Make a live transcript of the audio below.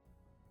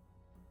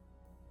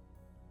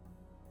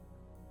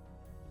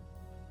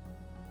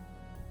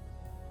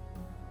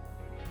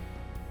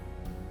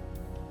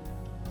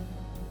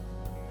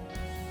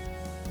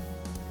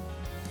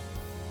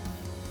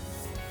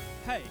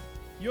Hey,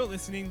 you're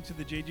listening to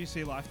the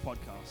GGC Life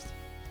podcast,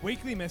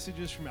 weekly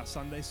messages from our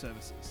Sunday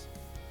services.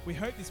 We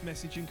hope this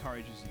message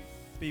encourages you.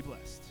 Be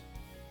blessed.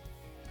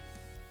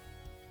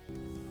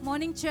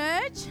 Morning,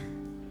 church.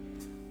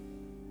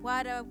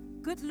 What a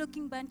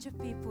good-looking bunch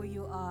of people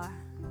you are.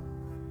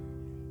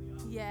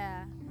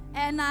 Yeah,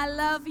 and I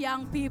love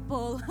young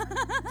people.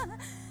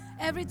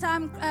 Every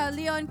time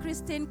Leo and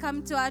Christine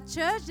come to our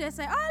church, they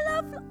say, I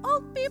love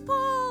old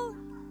people.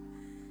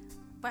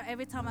 But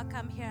every time I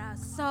come here,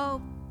 I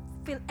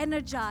feel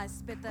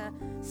energized with the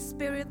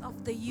spirit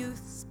of the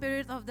youth,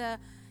 spirit of the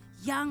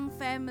young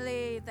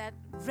family that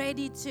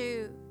ready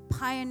to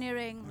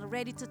pioneering,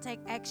 ready to take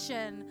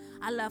action.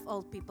 I love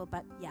old people,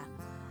 but yeah.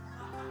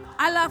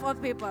 I love old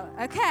people,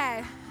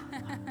 okay.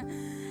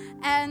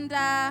 And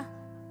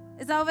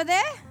is it over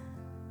there?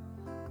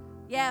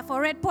 Yeah,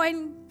 for Red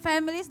Point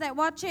families that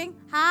watching,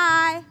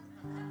 hi.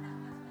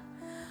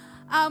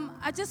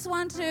 I just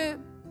want to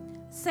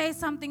say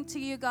something to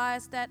you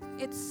guys that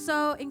it's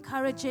so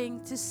encouraging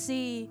to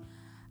see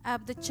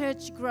the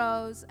church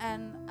grows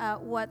and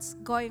what's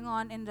going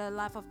on in the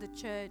life of the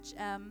church.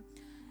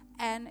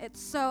 And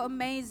it's so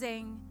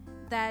amazing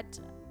that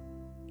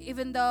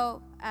even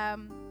though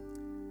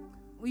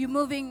you're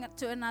moving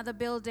to another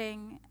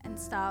building and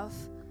stuff,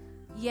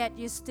 yet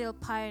you're still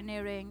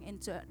pioneering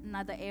into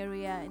another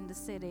area in the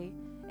city.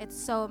 It's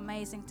so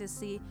amazing to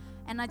see.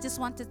 And I just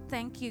want to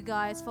thank you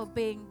guys for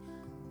being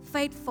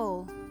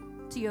faithful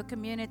to your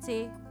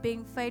community,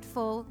 being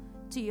faithful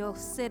to your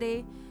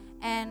city.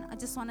 And I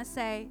just want to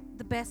say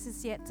the best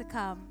is yet to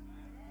come.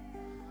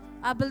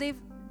 I believe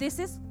this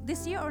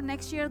year or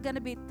next year going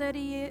to be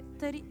 30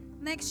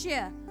 next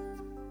year.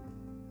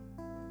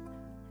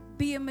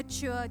 Be a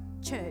mature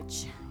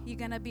church. You're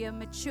going to be a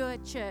mature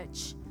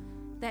church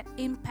that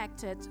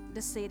impacted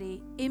the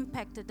city,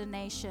 impacted the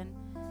nation,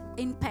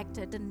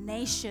 impacted the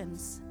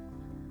nations.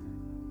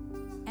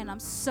 And I'm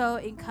so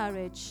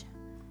encouraged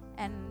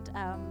and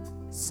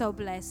so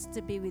blessed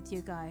to be with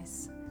you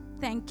guys.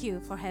 Thank you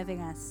for having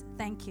us.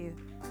 Thank you.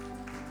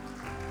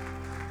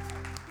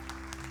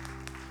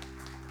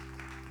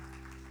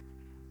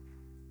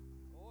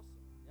 Awesome.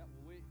 Yeah,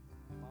 well,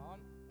 am I on?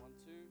 1,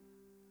 2,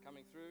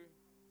 coming through.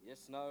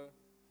 Yes, no.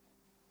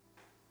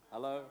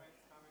 Hello.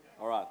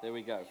 All right, there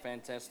we go.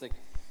 Fantastic.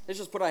 Let's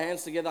just put our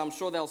hands together. I'm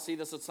sure they'll see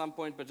this at some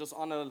point, but just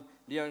honor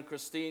Leo and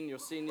Christine, your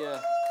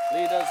senior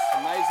leaders,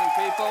 amazing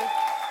people.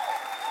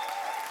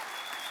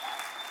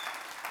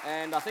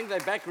 And I think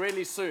they're back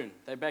really soon.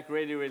 They're back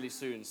really, really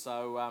soon.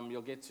 So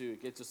you'll get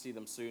to see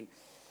them soon.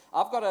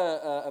 I've got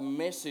a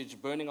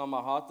message burning on my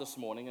heart this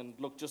morning. And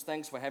look, just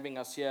thanks for having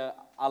us here.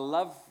 I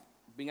love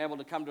being able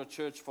to come to a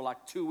church for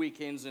like 2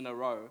 weekends in a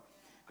row,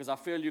 because I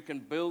feel you can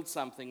build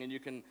something and you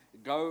can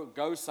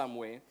go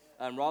somewhere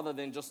rather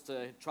than just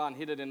try and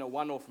hit it in a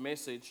one-off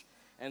message.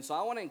 And so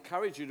I want to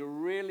encourage you to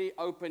really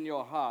open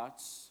your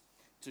hearts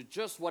to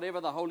just whatever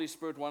the Holy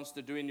Spirit wants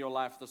to do in your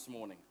life this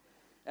morning.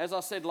 As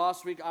I said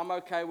last week, I'm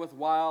okay with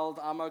wild,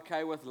 I'm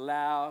okay with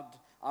loud,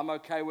 I'm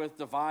okay with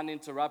divine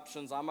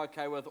interruptions, I'm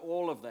okay with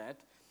all of that,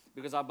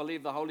 because I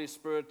believe the Holy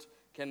Spirit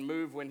can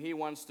move when He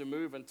wants to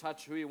move and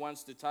touch who He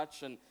wants to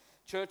touch. And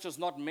church is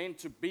not meant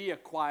to be a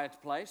quiet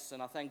place,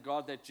 and I thank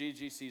God that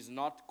GGC is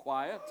not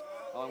quiet.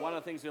 One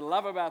of the things we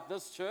love about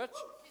this church,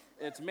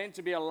 it's meant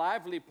to be a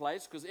lively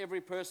place, because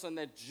every person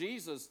that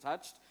Jesus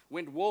touched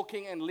went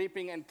walking and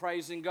leaping and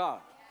praising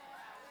God.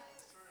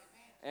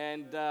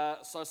 And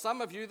so some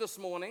of you this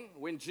morning,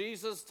 when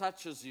Jesus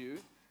touches you,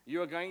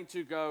 you are going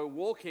to go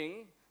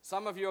walking.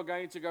 Some of you are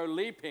going to go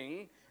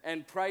leaping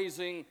and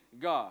praising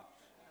God.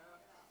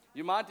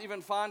 You might even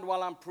find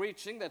while I'm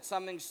preaching that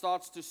something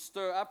starts to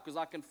stir up, because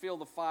I can feel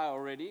the fire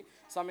already.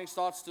 Something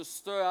starts to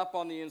stir up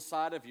on the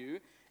inside of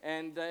you.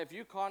 And if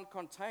you can't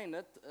contain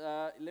it,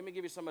 let me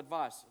give you some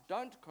advice.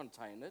 Don't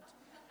contain it.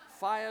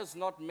 Fire's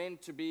not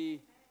meant to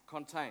be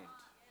contained.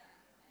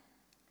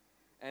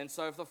 And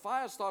so if the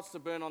fire starts to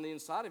burn on the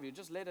inside of you,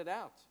 just let it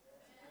out.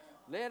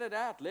 Let it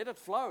out. Let it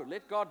flow.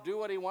 Let God do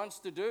what He wants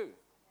to do.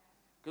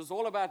 Because it's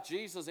all about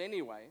Jesus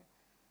anyway.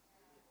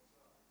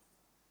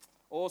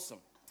 Awesome.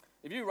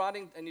 If you're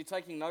writing and you're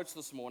taking notes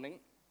this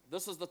morning,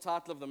 this is the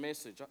title of the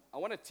message. I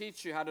want to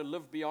teach you how to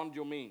live beyond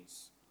your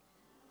means.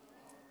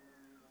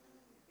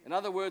 In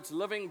other words,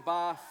 living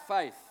by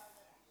faith.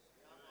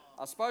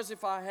 I suppose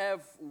if I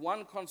have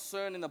one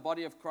concern in the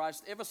body of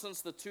Christ, ever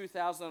since the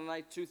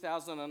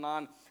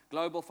 2008-2009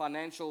 global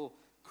financial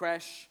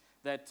crash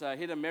that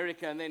hit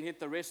America and then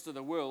hit the rest of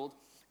the world,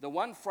 the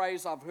one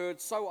phrase I've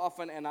heard so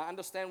often, and I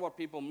understand what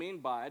people mean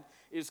by it,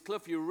 is,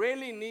 Cliff, you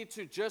really need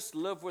to just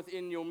live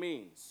within your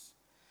means.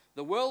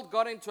 The world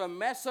got into a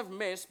massive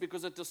mess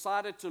because it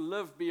decided to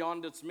live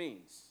beyond its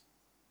means.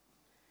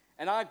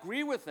 And I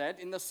agree with that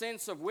in the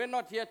sense of we're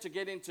not here to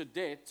get into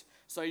debt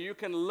so you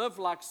can live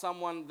like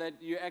someone that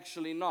you're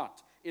actually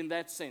not, in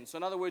that sense. So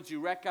in other words, you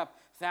rack up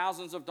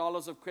thousands of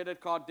dollars of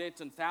credit card debt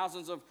and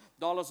thousands of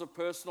dollars of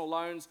personal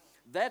loans.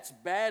 That's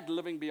bad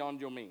living beyond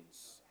your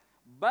means.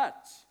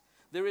 But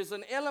there is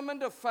an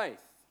element of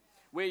faith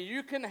where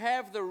you can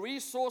have the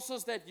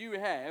resources that you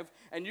have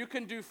and you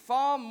can do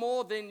far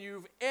more than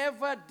you've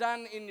ever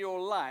done in your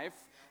life,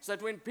 so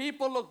that when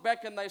people look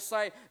back and they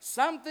say,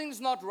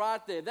 something's not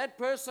right there, that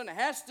person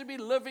has to be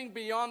living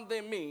beyond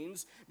their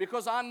means,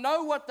 because I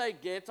know what they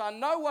get, I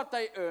know what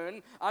they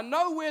earn, I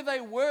know where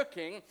they're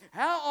working.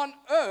 How on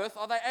earth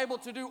are they able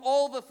to do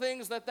all the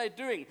things that they're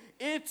doing?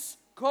 It's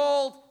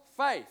called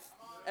faith.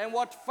 And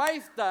what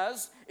faith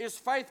does is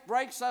faith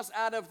breaks us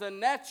out of the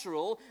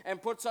natural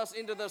and puts us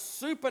into the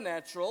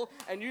supernatural,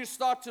 and you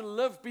start to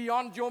live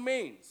beyond your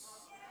means.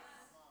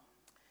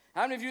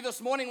 How many of you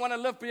this morning want to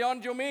live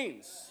beyond your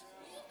means?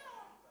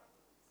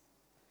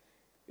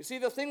 You see,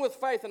 the thing with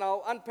faith, and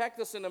I'll unpack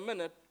this in a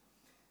minute,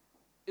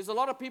 is a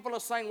lot of people are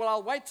saying, well,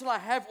 I'll wait till I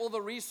have all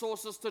the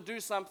resources to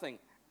do something.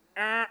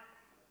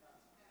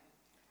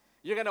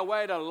 You're going to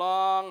wait a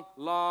long,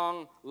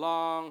 long,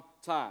 long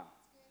time.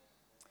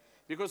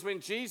 Because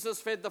when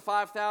Jesus fed the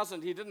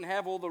 5,000, he didn't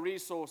have all the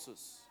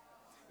resources.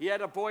 He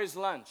had a boy's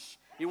lunch.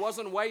 He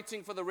wasn't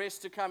waiting for the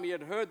rest to come. He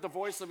had heard the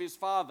voice of his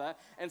Father.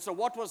 And so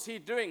what was he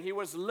doing? He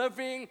was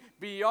living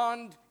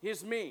beyond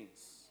his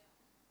means.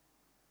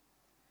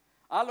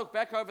 I look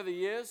back over the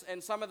years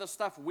and some of the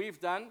stuff we've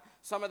done,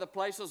 some of the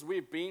places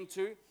we've been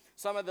to,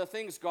 some of the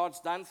things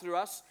God's done through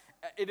us,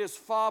 it is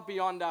far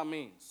beyond our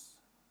means.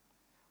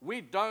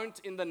 We don't,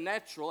 in the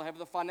natural, have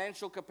the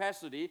financial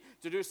capacity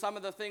to do some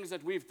of the things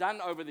that we've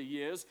done over the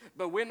years,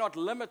 but we're not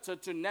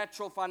limited to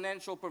natural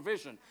financial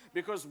provision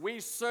because we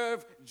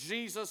serve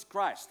Jesus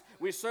Christ.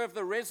 We serve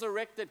the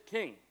resurrected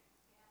King.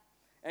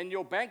 And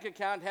your bank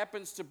account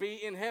happens to be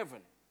in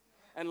heaven.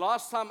 And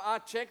last time I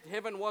checked,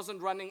 heaven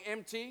wasn't running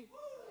empty.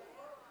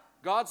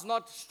 God's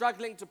not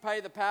struggling to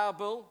pay the power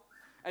bill,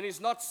 and he's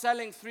not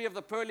selling 3 of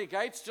the pearly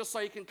gates just so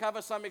he can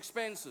cover some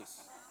expenses.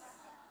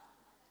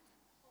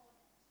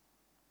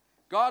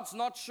 God's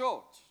not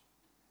short.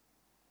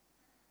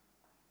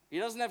 He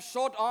doesn't have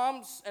short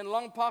arms and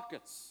long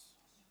pockets.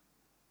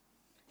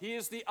 He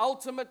is the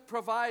ultimate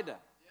provider.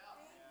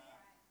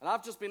 And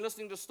I've just been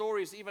listening to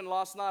stories even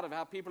last night of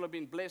how people have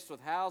been blessed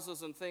with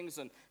houses and things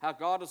and how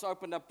God has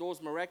opened up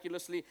doors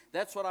miraculously.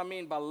 That's what I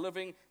mean by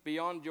living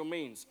beyond your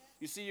means.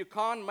 You see, you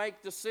can't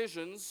make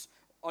decisions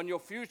on your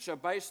future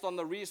based on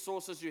the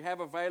resources you have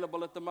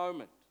available at the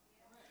moment,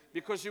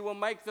 because you will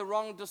make the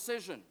wrong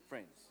decision,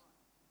 friends.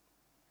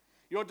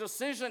 Your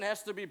decision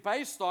has to be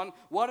based on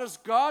what has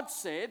God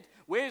said,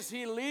 where's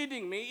he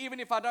leading me. Even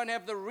if I don't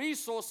have the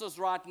resources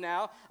right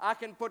now, I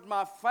can put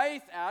my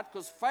faith out,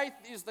 because faith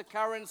is the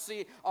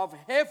currency of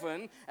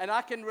heaven, and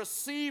I can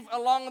receive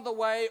along the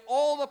way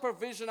all the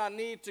provision I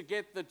need to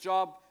get the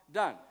job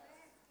done.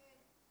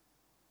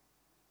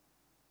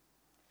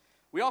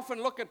 We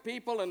often look at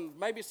people, and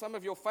maybe some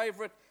of your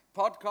favorite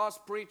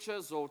podcast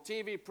preachers or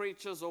TV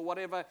preachers or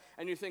whatever,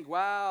 and you think,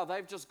 wow,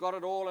 they've just got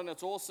it all and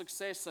it's all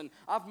success. And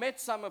I've met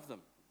some of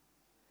them.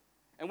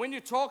 And when you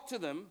talk to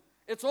them,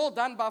 it's all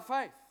done by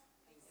faith.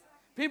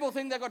 People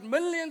think they've got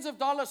millions of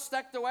dollars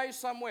stacked away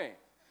somewhere.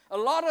 A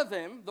lot of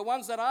them, the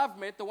ones that I've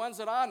met, the ones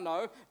that I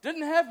know,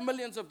 didn't have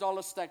millions of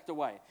dollars stacked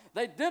away.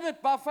 They did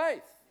it by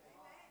faith.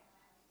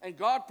 And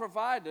God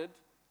provided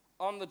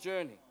on the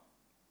journey.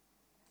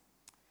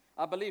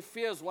 I believe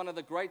fear is one of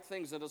the great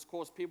things that has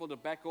caused people to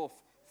back off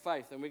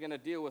faith, and we're going to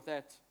deal with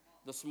that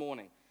this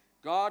morning.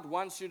 God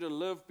wants you to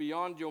live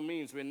beyond your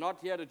means. We're not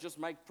here to just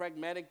make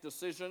pragmatic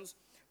decisions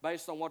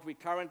based on what we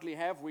currently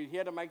have. We're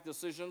here to make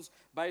decisions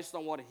based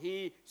on what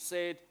he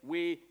said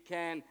we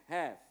can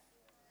have.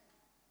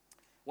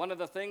 One of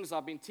the things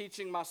I've been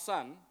teaching my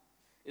son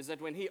is that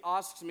when he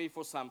asks me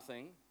for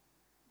something,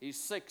 he's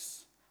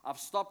 6, I've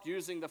stopped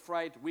using the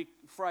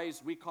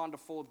phrase, we can't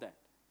afford that.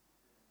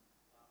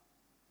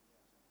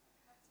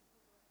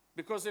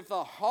 Because if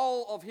the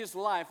whole of his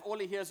life, all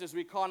he hears is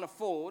we can't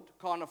afford,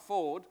 can't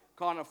afford,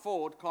 can't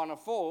afford, can't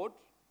afford,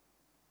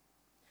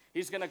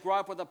 he's going to grow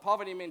up with a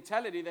poverty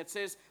mentality that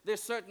says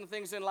there's certain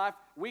things in life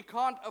we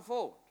can't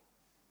afford.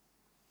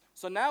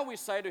 So now we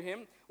say to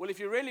him, well, if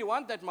you really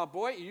want that, my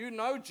boy, you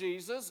know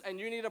Jesus, and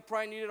you need to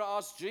pray and you need to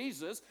ask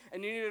Jesus,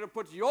 and you need to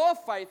put your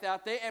faith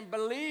out there and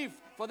believe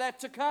for that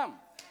to come.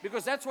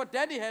 Because that's what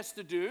daddy has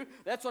to do.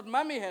 That's what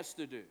mommy has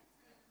to do.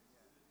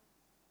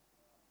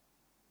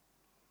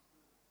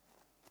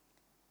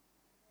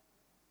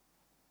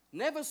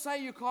 Never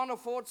say you can't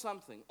afford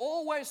something.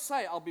 Always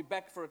say, I'll be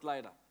back for it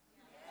later.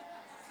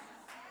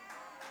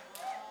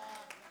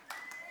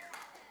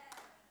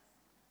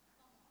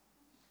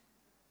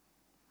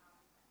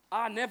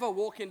 I never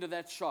walk into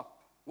that shop.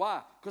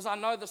 Why? Because I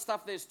know the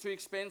stuff there is too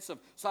expensive.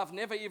 So I've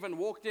never even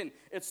walked in.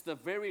 It's the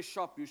very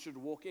shop you should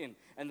walk in,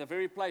 and the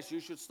very place you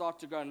should start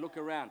to go and look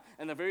around,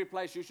 and the very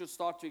place you should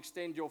start to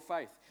extend your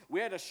faith. We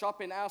had a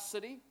shop in our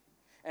city.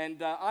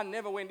 And I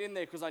never went in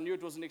there because I knew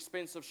it was an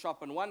expensive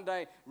shop. And one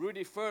day,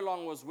 Rudy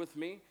Furlong was with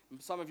me.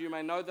 Some of you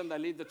may know them. They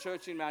lead the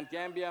church in Mount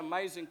Gambier.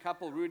 Amazing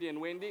couple, Rudy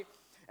and Wendy.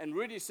 And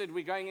Rudy said,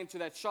 we're going into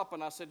that shop.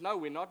 And I said, no,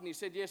 we're not. And he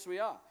said, yes, we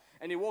are.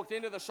 and he walked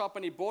into the shop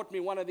and he bought me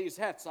one of these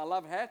hats. I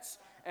love hats,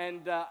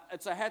 and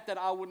it's a hat that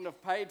I wouldn't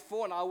have paid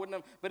for, and I wouldn't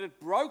have, but it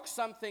broke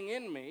something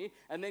in me,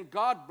 and then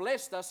God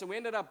blessed us, and we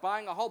ended up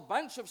buying a whole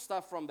bunch of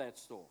stuff from that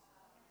store.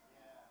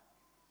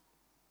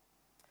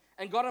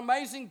 And got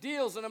amazing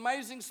deals and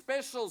amazing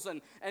specials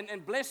and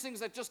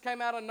blessings that just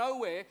came out of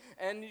nowhere.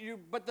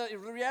 But the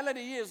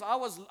reality is, I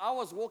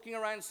was walking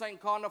around saying,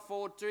 can't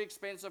afford, too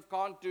expensive,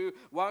 can't do,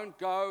 won't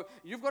go.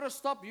 You've got to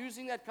stop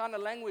using that kind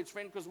of language,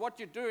 friend, because what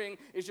you're doing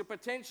is you're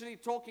potentially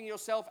talking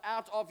yourself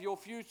out of your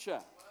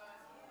future.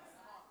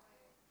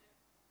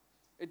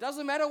 It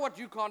doesn't matter what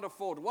you can't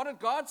afford. What did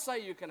God say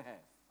you can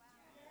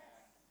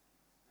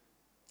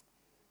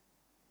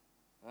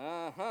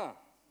have?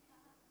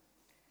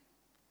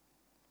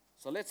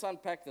 So let's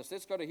unpack this.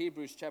 Let's go to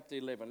Hebrews chapter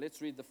 11.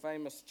 Let's read the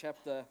famous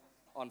chapter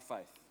on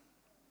faith.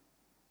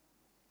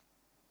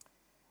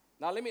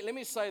 Now let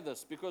me say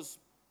this, because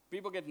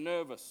people get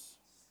nervous.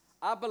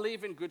 I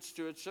believe in good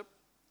stewardship.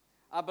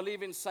 I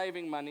believe in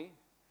saving money.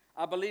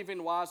 I believe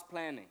in wise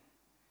planning.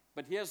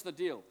 But here's the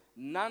deal.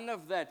 None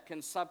of that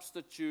can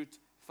substitute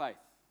faith.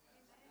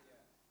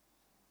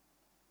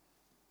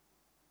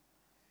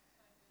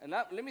 And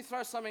let me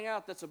throw something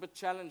out that's a bit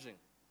challenging.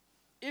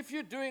 If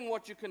you're doing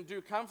what you can do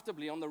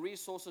comfortably on the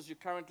resources you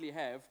currently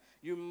have,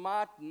 you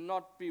might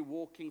not be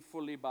walking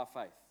fully by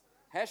faith.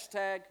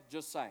 Hashtag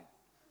just saying.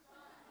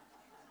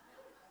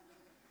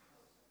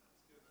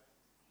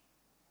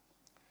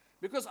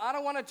 Because I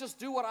don't want to just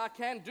do what I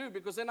can do,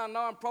 because then I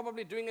know I'm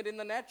probably doing it in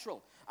the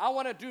natural. I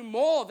want to do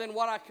more than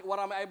what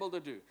I'm able to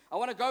do. I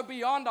want to go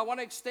beyond. I want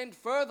to extend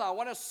further. I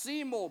want to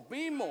see more,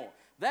 be more.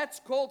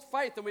 That's called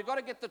faith. And we've got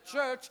to get the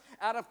church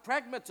out of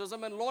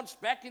pragmatism and launch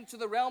back into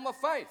the realm of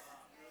faith.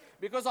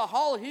 Because a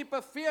whole heap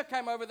of fear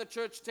came over the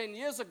church 10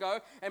 years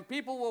ago, and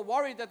people were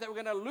worried that they were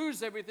going to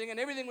lose everything and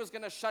everything was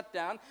going to shut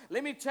down.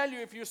 Let me tell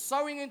you, if you're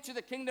sowing into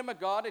the kingdom of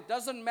God, it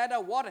doesn't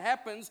matter what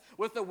happens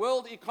with the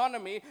world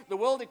economy. The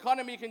world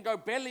economy can go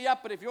belly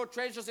up, but if your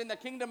treasure's in the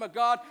kingdom of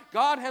God,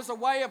 God has a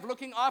way of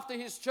looking after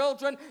his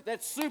children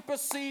that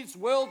supersedes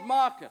world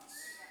markets.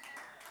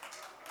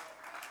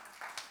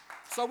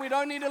 So we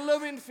don't need to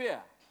live in fear.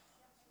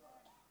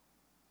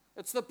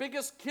 It's the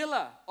biggest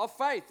killer of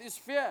faith, is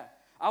fear.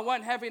 I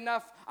won't have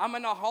enough. I'm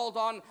going to hold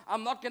on.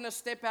 I'm not going to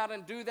step out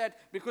and do that,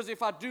 because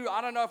if I do,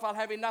 I don't know if I'll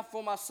have enough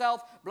for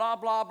myself, blah,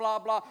 blah, blah,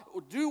 blah.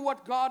 Do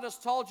what God has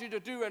told you to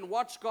do and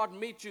watch God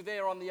meet you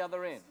there on the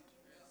other end.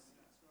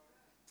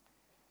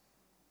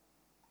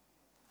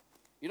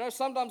 You know,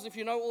 sometimes if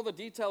you know all the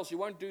details, you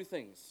won't do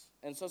things.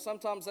 And so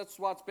sometimes that's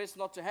why it's best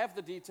not to have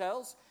the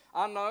details.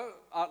 I know,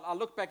 I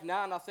look back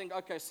now and I think,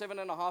 okay,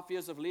 7.5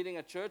 years of leading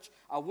a church,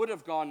 I would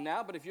have gone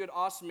now, but if you had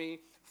asked me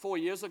 4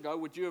 years ago,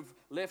 would you have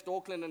left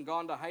Auckland and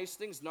gone to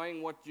Hastings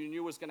knowing what you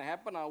knew was going to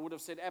happen? I would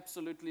have said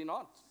absolutely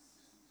not.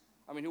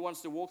 I mean, who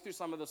wants to walk through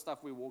some of the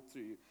stuff we walked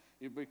through?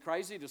 You'd be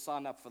crazy to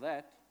sign up for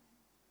that.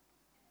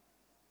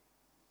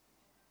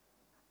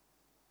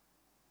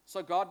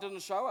 So God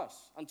didn't show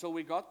us until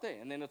we got there,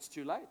 and then it's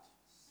too late.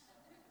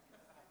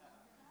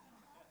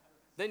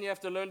 Then you have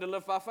to learn to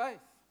live by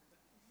faith.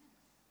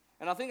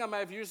 And I think I may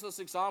have used this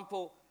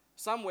example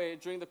somewhere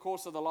during the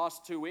course of the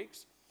last 2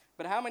 weeks.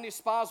 But how many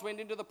spies went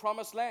into the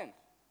promised land?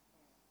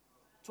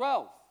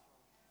 12.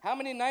 How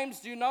many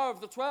names do you know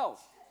of the 12?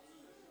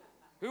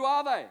 Who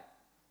are they?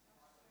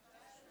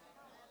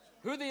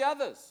 Who are the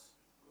others?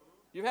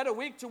 You've had a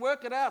week to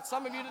work it out.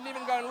 Some of you didn't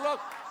even go and look.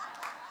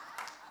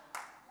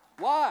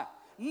 Why?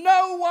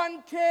 No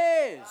one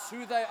cares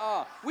who they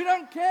are. We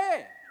don't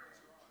care.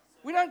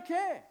 We don't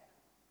care.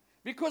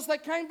 Because they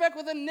came back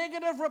with a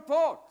negative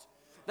report.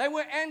 They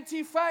were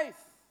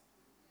anti-faith.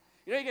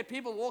 You know, you get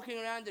people walking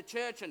around the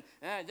church and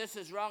this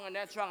is wrong and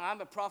that's wrong.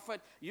 I'm a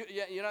prophet. You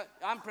know,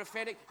 I'm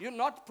prophetic. You're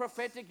not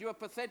prophetic. You're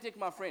pathetic,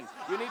 my friend.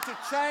 You need to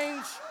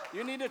change.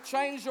 You need to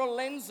change your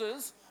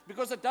lenses,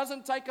 because it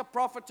doesn't take a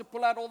prophet to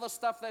pull out all the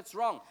stuff that's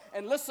wrong.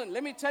 And listen,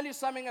 let me tell you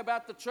something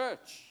about the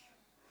church.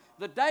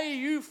 The day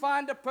you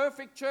find a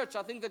perfect church,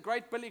 I think the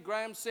great Billy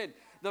Graham said,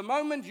 the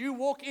moment you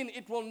walk in,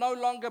 it will no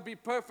longer be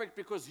perfect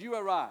because you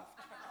arrived.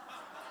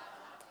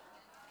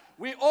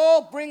 We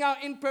all bring our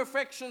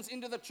imperfections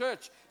into the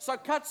church. So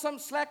cut some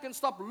slack and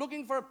stop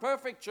looking for a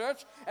perfect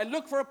church and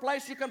look for a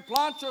place you can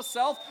plant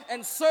yourself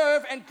and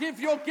serve and give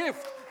your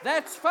gift.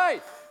 That's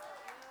faith.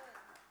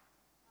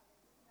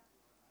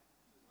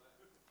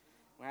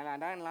 Well, I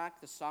don't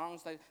like the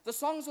songs. The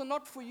songs are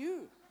not for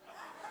you.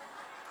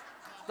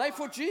 They're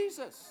for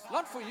Jesus,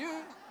 not for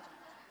you.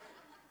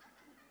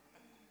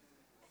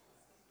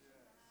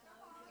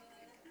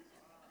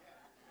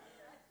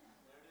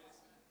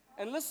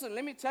 And listen,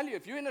 let me tell you,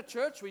 if you're in a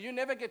church where you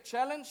never get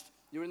challenged,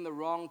 you're in the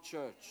wrong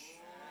church.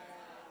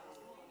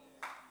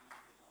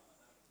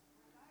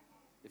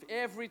 If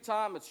every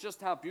time it's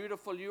just how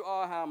beautiful you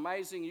are, how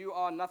amazing you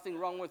are, nothing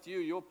wrong with you,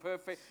 you're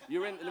perfect,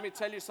 let me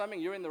tell you something,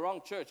 you're in the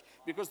wrong church.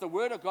 Because the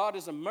Word of God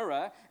is a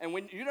mirror, and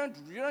when you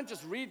don't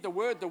just read the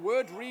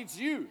Word reads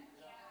you.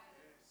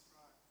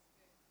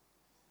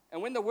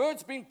 And when the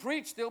word's being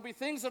preached, there'll be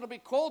things that'll be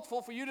called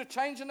for you to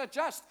change and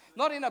adjust.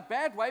 Not in a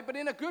bad way, but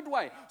in a good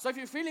way. So if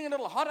you're feeling a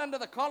little hot under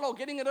the collar or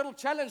getting a little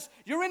challenged,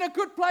 you're in a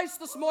good place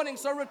this morning,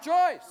 so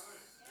rejoice.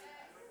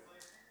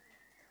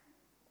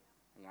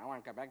 And I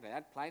won't go back to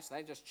that place.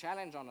 They just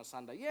challenge on a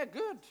Sunday. Yeah,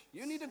 good.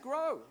 You need to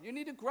grow. You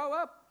need to grow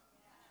up.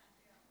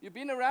 You've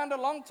been around a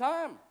long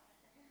time.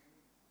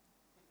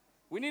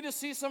 We need to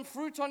see some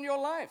fruit on your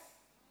life.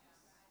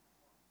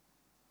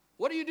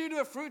 What do you do to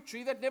a fruit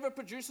tree that never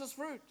produces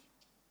fruit?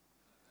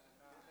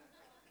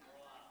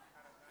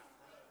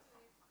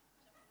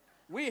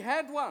 We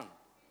had one.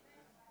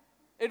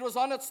 It was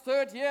on its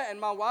 3rd year, and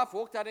my wife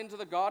walked out into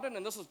the garden,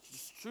 and this is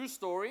a true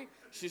story.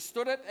 She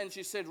stood it, and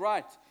she said,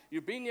 right,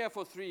 you've been here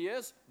for 3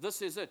 years.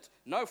 This is it.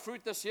 No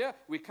fruit this year.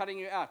 We're cutting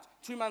you out.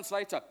 2 months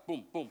later,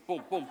 boom, boom,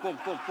 boom, boom, boom,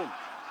 boom, boom.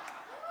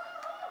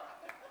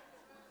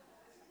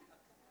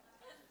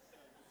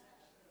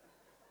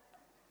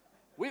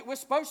 We're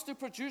supposed to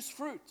produce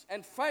fruit,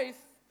 and faith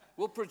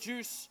will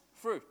produce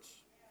fruit.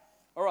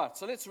 All right,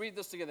 so let's read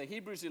this together.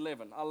 Hebrews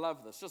 11. I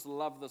love this. Just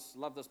love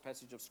this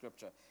passage of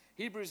Scripture.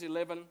 Hebrews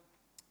 11,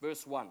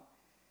 verse 1.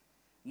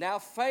 Now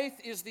faith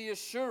is the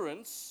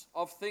assurance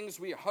of things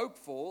we hope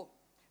for,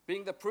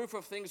 being the proof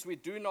of things we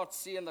do not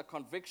see and the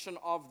conviction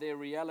of their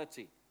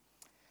reality.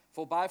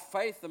 For by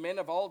faith the men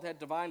of old had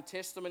divine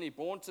testimony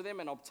borne to them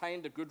and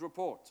obtained a good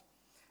report.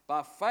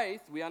 By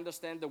faith we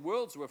understand the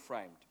worlds were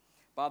framed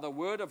by the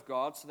word of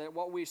God, so that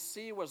what we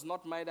see was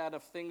not made out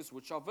of things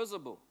which are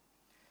visible.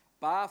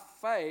 By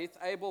faith,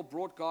 Abel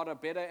brought God a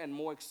better and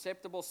more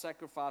acceptable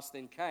sacrifice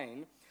than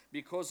Cain,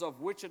 because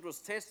of which it was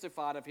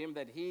testified of him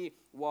that he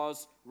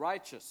was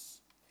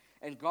righteous.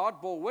 And God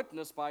bore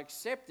witness by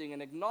accepting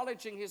and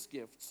acknowledging his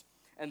gifts,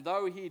 and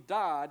though he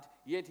died,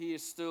 yet he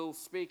is still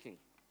speaking.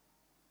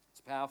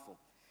 It's powerful.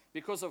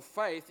 Because of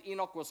faith,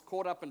 Enoch was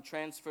caught up and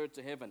transferred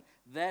to heaven.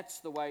 That's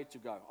the way to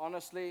go.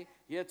 Honestly,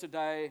 here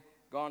today,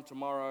 gone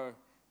tomorrow,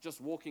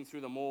 just walking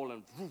through the mall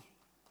and whoosh.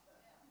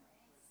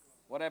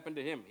 What happened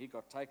to him? He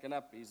got taken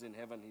up. He's in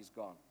heaven. He's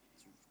gone.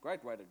 It's a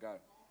great way to go.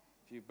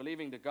 If you're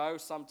believing to go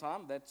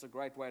sometime, that's a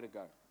great way to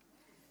go.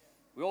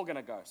 We're all going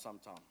to go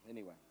sometime.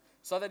 Anyway.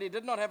 So that he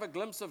did not have a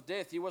glimpse of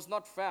death, he was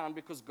not found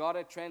because God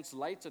had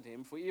translated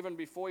him. For even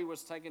before he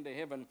was taken to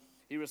heaven,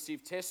 he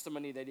received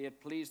testimony that he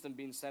had pleased and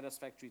been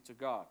satisfactory to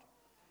God.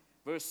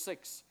 Verse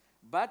 6.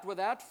 But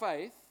without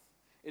faith,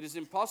 it is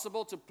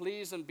impossible to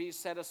please and be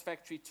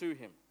satisfactory to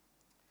him.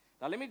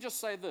 Now let me just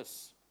say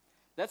this.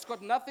 That's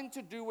got nothing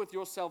to do with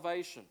your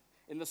salvation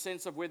in the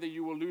sense of whether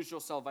you will lose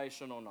your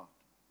salvation or not.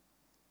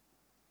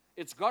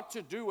 It's got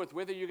to do with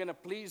whether you're going to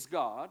please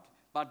God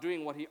by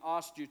doing what he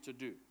asked you to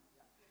do.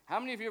 How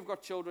many of you have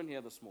got children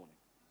here this morning?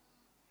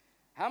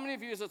 How many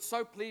of you is it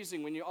so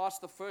pleasing when you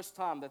ask the first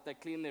time that they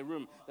clean their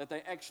room that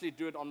they actually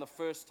do it on the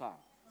first time?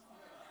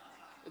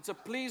 It's a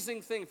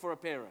pleasing thing for a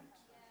parent.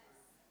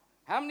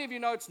 How many of you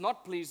know it's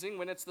not pleasing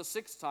when it's the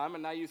 6th time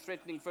and now you're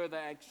threatening further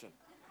action?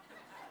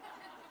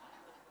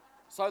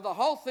 So the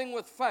whole thing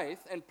with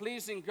faith and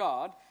pleasing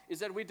God is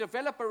that we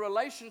develop a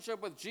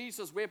relationship with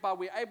Jesus whereby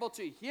we're able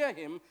to hear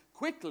him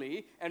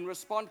quickly and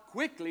respond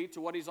quickly to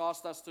what he's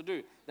asked us to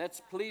do.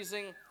 That's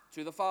pleasing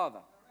to the Father.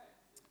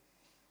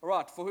 All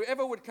right, for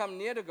whoever would come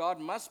near to God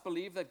must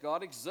believe that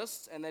God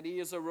exists and that he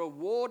is a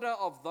rewarder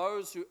of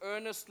those who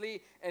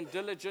earnestly and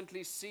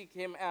diligently seek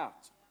him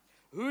out.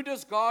 Who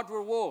does God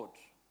reward?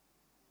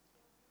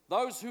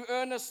 Those who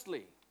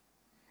earnestly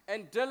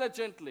and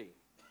diligently.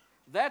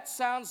 That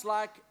sounds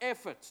like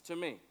effort to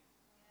me.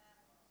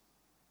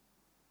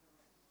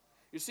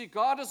 You see,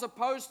 God is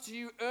opposed to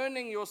you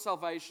earning your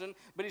salvation,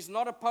 but he's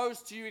not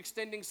opposed to you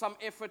extending some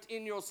effort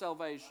in your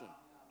salvation.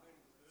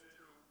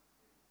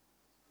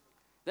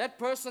 That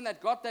person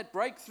that got that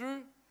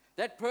breakthrough,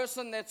 that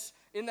person that's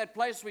in that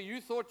place where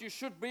you thought you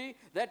should be,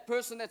 that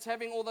person that's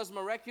having all those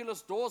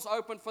miraculous doors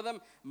open for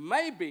them,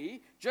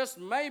 maybe, just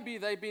maybe,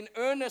 they've been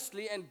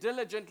earnestly and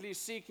diligently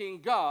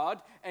seeking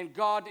God, and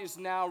God is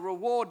now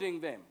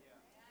rewarding them.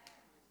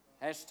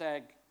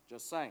 Hashtag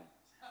just saying.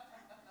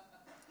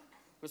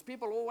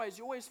 Because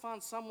you always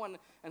find someone,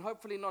 and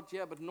hopefully not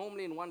here, but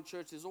normally in one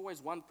church, there's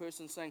always one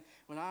person saying,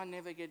 well, I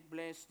never get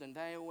blessed, and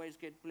they always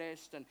get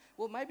blessed. And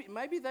well,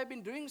 maybe they've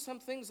been doing some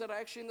things that are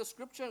actually in the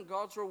scripture, and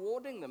God's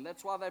rewarding them.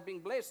 That's why they're being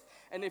blessed.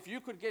 And if you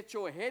could get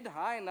your head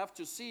high enough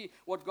to see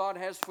what God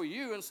has for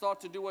you and start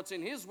to do what's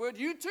in his word,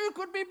 you too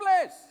could be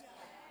blessed.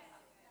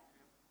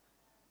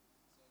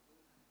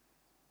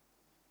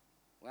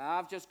 Well,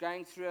 I'm just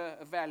going through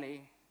a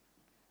valley.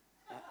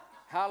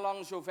 How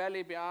long's your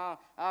valley been?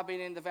 I've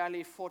been in the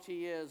valley 40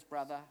 years,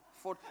 brother.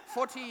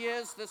 40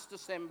 years this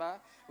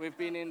December, we've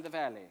been in the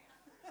valley.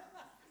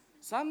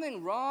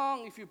 Something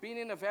wrong if you've been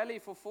in a valley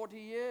for 40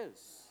 years.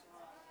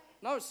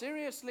 No,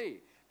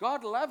 seriously.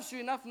 God loves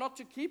you enough not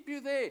to keep you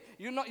there.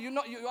 You're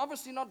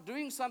obviously not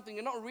doing something.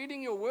 You're not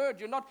reading your word.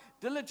 You're not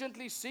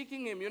diligently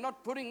seeking him. You're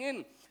not putting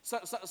in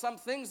some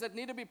things that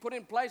need to be put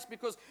in place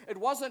because it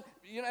wasn't,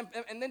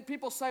 and then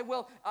people say,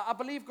 well, I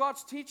believe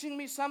God's teaching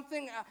me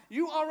something.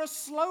 You are a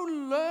slow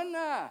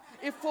learner.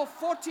 If for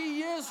 40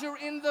 years you're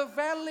in the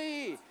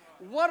valley,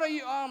 What are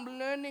you? I'm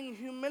learning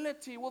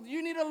humility. Well,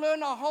 you need to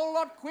learn a whole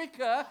lot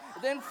quicker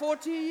than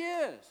 40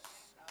 years.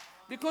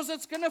 Because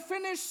it's going to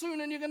finish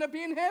soon and you're going to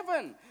be in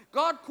heaven.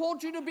 God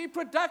called you to be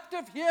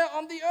productive here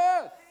on the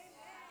earth.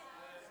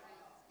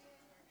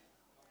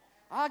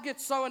 I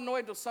get so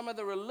annoyed with some of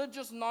the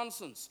religious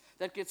nonsense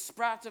that gets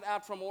sprouted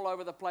out from all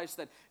over the place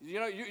that,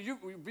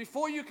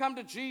 before you come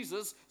to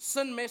Jesus,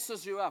 sin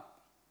messes you up.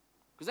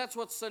 Because that's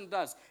what sin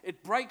does.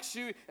 It breaks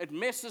you, it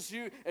messes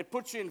you, it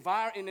puts you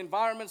in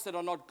environments that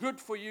are not good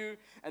for you.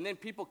 And then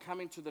people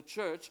come into the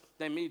church,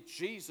 they meet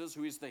Jesus,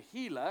 who is the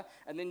healer,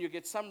 and then you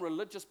get some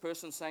religious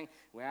person saying,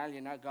 well,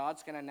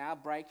 God's going to now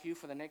break you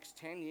for the next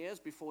 10 years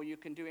before you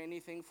can do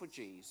anything for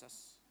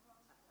Jesus.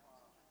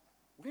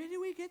 Where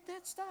do we get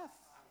that stuff?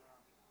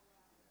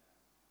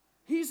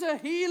 He's a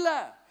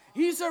healer.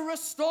 He's a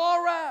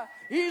restorer.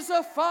 He's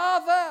a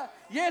father.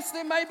 Yes,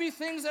 there may be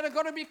things that are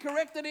going to be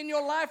corrected in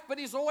your life, but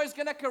He's always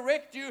going to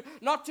correct you,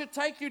 not to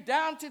take you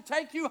down, to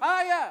take you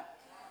higher.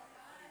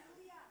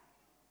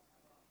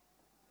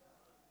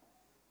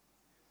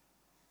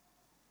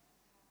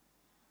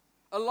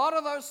 A lot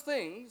of those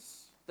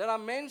things that I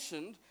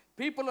mentioned,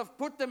 people have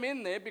put them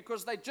in there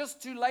because they're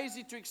just too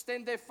lazy to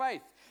extend their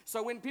faith.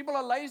 So when people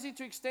are lazy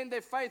to extend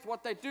their faith,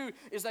 what they do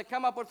is they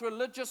come up with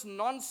religious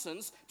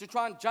nonsense to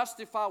try and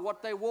justify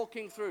what they're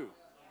walking through.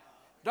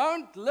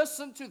 Don't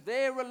listen to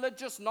their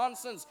religious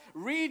nonsense.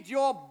 Read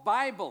your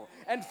Bible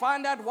and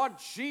find out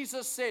what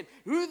Jesus said.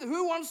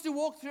 Who wants to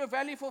walk through a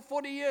valley for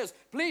 40 years?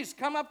 Please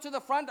come up to the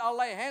front. I'll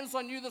lay hands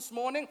on you this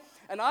morning.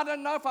 And I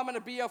don't know if I'm going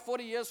to be here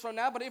 40 years from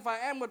now, but if I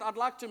am, I'd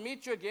like to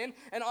meet you again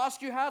and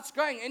ask you how it's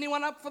going.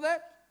 Anyone up for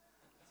that?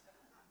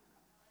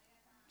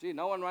 Gee,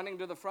 no one running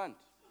to the front.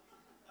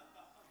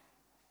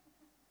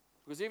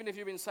 Because even if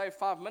you've been saved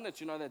 5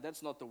 minutes, you know that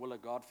that's not the will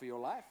of God for your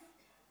life.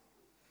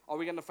 Are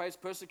we going to face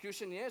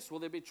persecution? Yes. Will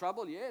there be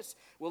trouble? Yes.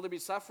 Will there be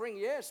suffering?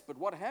 Yes. But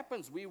what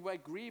happens? We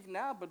grieve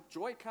now, but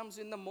joy comes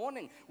in the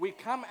morning. We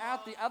come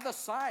out the other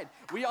side.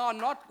 We are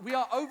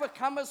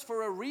overcomers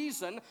for a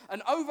reason.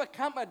 An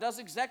overcomer does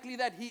exactly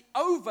that. He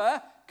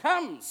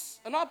overcomes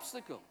an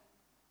obstacle.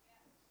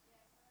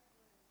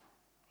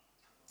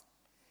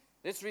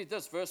 Let's read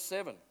this, verse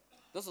 7.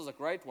 This is a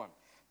great one.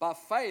 By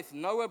faith,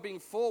 Noah, being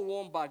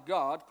forewarned by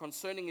God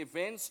concerning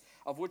events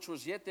of which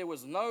was yet there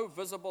was no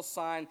visible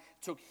sign,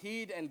 took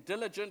heed and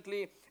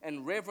diligently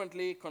and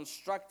reverently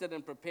constructed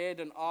and prepared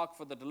an ark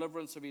for the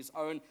deliverance of his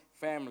own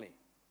family.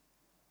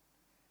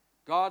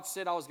 God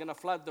said, I was going to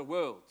flood the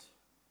world.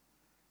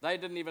 They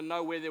didn't even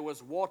know where there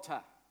was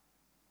water.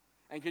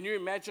 And can you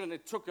imagine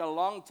it took a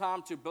long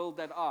time to build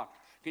that ark?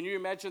 Can you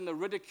imagine the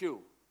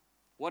ridicule?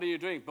 What are you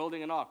doing?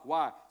 Building an ark.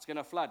 Why? It's going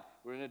to flood.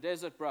 We're in a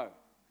desert, bro.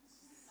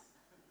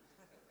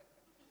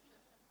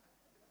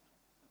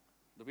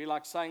 It'll be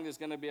like saying there's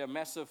going to be a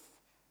massive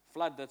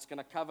flood that's going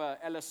to cover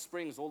Alice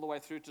Springs all the way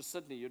through to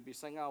Sydney. You'd be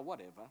saying, oh,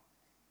 whatever.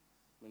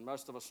 I mean,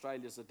 most of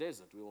Australia is a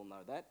desert. We all know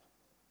that.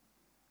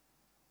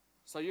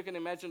 So you can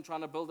imagine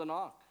trying to build an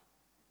ark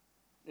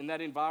in that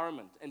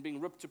environment and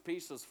being ripped to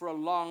pieces for a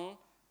long,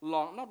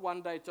 not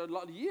one day,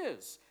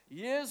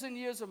 years and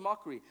years of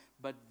mockery.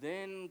 But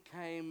then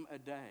came a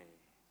day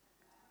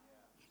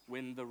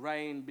when the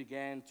rain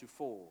began to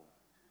fall,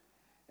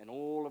 and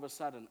all of a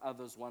sudden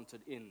others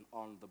wanted in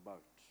on the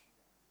boat.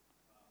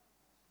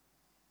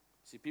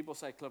 See, people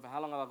say, Cliff, how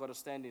long have I got to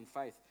stand in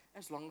faith?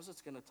 As long as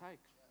it's going to take.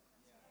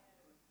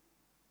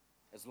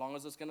 As long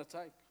as it's going to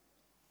take.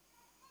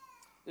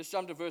 Let's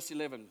jump to verse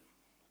 11.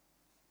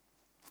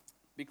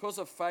 Because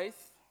of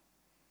faith,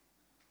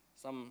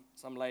 some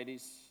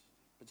ladies,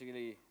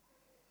 particularly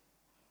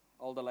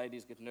older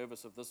ladies, get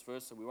nervous of this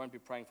verse, so we won't be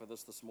praying for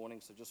this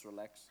morning, so just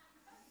relax.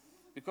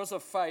 Because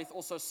of faith,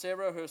 also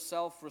Sarah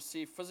herself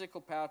received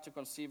physical power to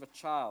conceive a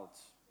child,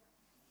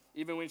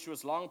 even when she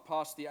was long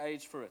past the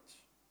age for it,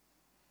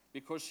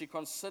 because she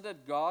considered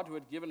God, who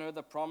had given her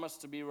the promise,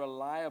 to be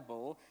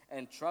reliable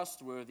and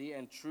trustworthy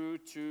and true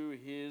to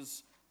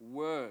His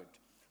word.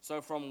 So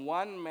from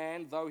one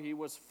man, though he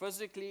was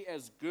physically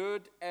as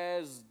good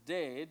as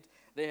dead,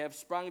 there have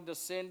sprung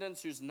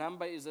descendants whose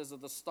number is as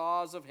of the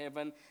stars of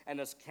heaven, and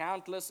as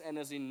countless and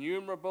as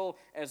innumerable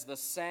as the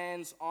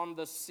sands on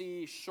the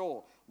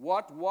seashore.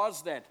 What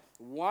was that?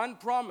 One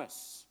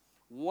promise.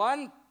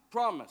 One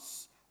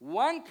promise.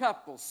 One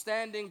couple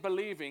standing,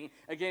 believing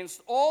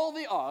against all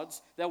the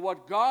odds that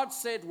what God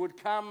said would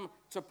come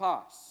to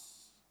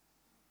pass.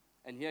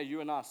 And here you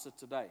and I sit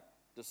today,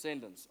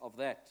 descendants of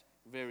that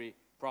very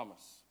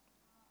promise.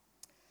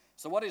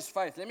 So what is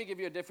faith? Let me give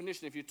you a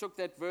definition. If you took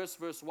that verse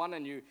 1,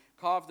 and you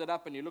carved it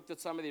up and you looked at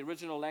some of the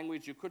original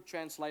language, you could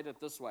translate it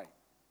this way.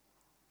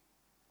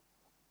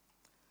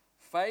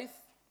 Faith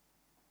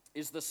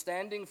is the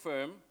standing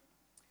firm,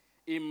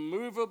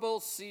 immovable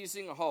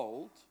seizing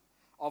hold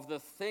of the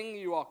thing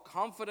you are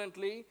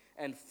confidently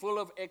and full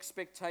of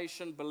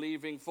expectation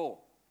believing for.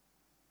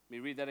 Let me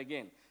read that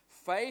again.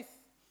 Faith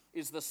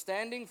is the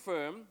standing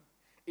firm,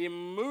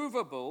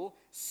 immovable,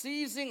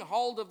 seizing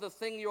hold of the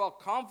thing you are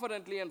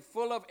confidently and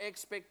full of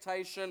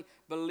expectation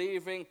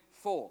believing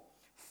for.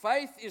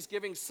 Faith is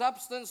giving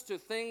substance to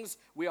things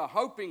we are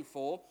hoping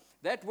for.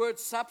 That word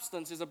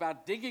substance is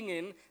about digging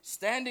in,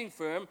 standing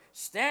firm,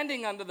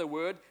 standing under the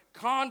word,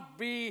 can't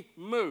be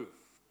moved.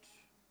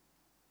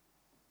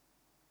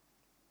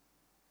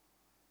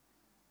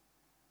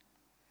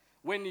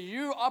 When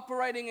you're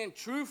operating in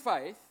true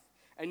faith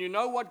and you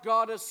know what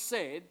God has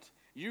said,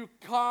 you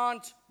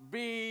can't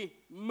be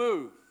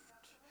moved.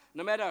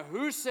 No matter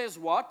who says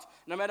what,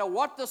 no matter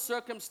what the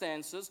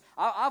circumstances,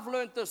 I've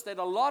learned this, that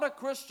a lot of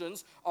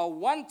Christians are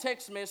one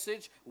text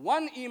message,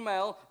 one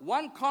email,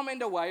 one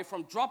comment away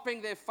from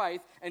dropping their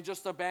faith and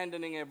just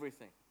abandoning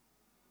everything.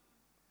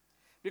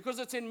 Because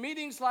it's in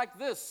meetings like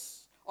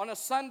this on a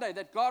Sunday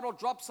that God will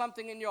drop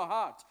something in your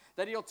heart,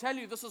 that He'll tell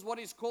you this is what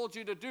He's called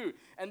you to do.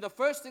 And the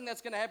first thing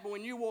that's going to happen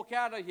when you walk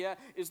out of here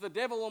is the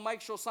devil will make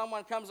sure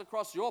someone comes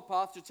across your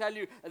path to tell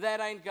you that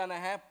ain't going to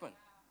happen.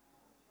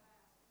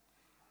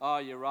 Oh,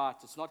 you're right.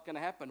 It's not going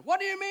to happen. What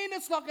do you mean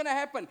it's not going to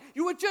happen?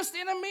 You were just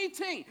in a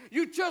meeting.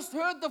 You just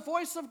heard the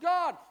voice of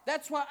God.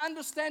 That's why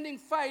understanding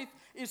faith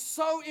is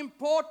so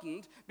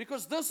important,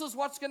 because this is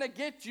what's going to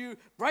get you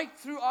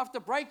breakthrough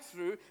after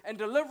breakthrough and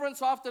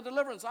deliverance after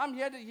deliverance. I'm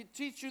here to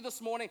teach you this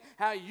morning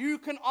how you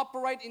can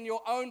operate in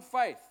your own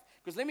faith.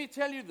 Because let me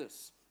tell you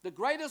this. The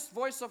greatest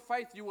voice of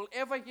faith you will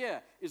ever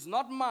hear is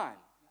not mine.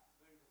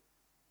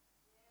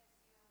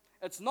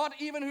 It's not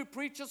even who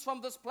preaches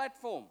from this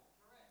platform.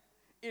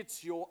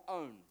 It's your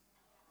own.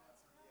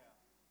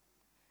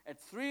 At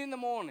 3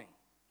 a.m,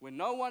 when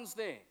no one's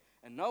there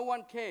and no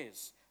one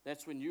cares,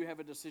 that's when you have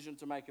a decision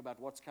to make about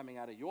what's coming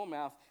out of your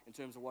mouth in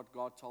terms of what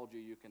God told you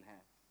you can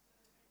have.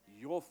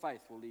 Your faith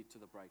will lead to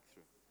the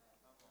breakthrough.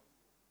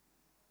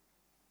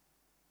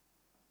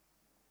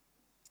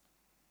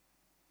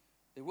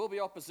 There will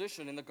be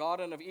opposition. In the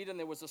Garden of Eden,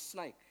 there was a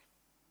snake.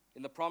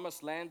 In the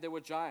Promised Land, there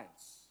were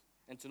giants.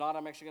 And tonight,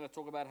 I'm actually going to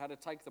talk about how to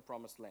take the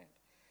Promised Land.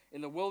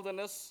 In the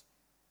wilderness,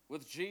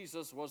 with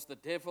Jesus, was the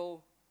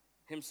devil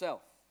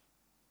himself.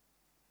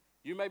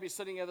 You may be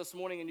sitting here this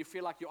morning and you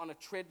feel like you're on a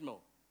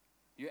treadmill.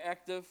 You're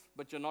active,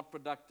 but you're not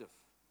productive.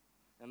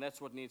 And that's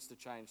what needs to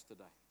change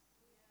today.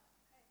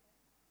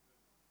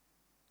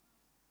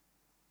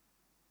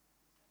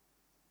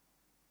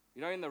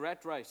 You know, in the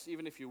rat race,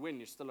 even if you win,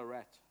 you're still a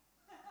rat.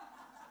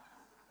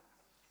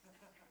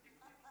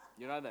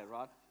 You know that,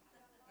 right?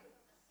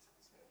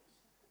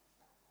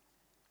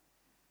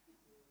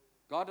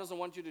 God doesn't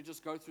want you to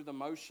just go through the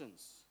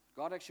motions.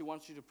 God actually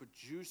wants you to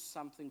produce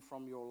something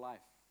from your life.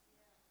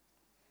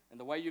 And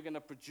the way you're going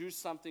to produce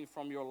something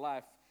from your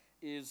life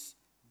is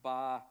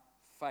by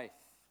faith.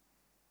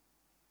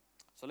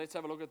 So let's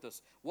have a look at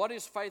this. What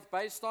is faith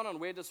based on, and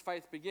where does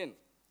faith begin?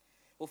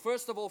 Well,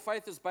 first of all,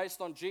 faith is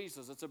based on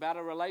Jesus. It's about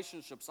a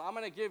relationship. So I'm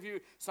going to give you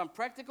some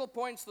practical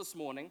points this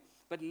morning,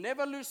 but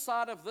never lose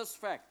sight of this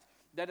fact,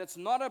 that it's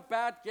not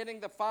about getting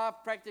the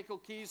 5 practical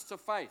keys to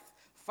faith.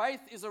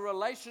 Faith is a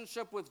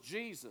relationship with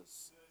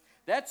Jesus.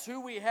 That's who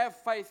we have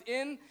faith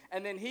in,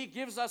 and then He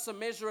gives us a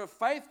measure of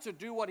faith to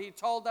do what He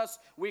told us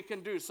we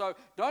can do. So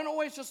don't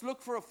always just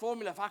look for a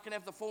formula. If I can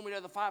have the formula,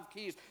 the 5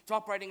 keys to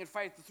operating in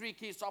faith, the 3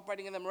 keys to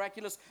operating in the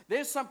miraculous.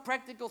 There's some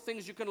practical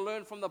things you can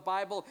learn from the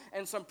Bible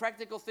and some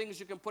practical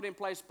things you can put in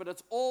place, but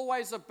it's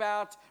always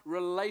about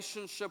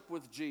relationship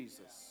with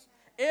Jesus.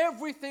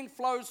 Everything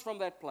flows from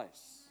that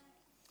place.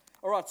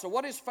 All right, so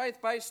what is faith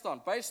based on?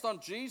 Based on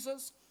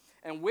Jesus.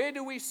 And where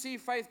do we see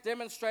faith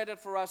demonstrated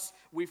for us?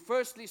 We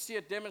firstly see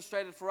it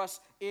demonstrated for us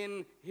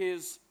in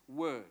His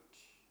Word.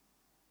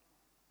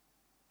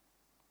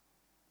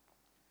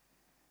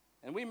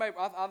 And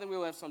I think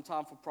we'll have some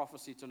time for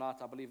prophecy tonight.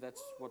 I believe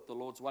that's what the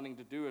Lord's wanting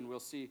to do, and we'll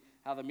see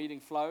how the meeting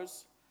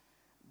flows.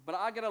 But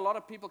I get a lot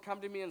of people come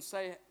to me and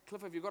say,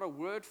 Cliff, have you got a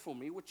word for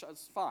me? Which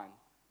is fine.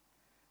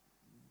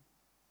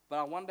 But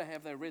I wonder,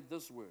 have they read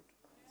this word?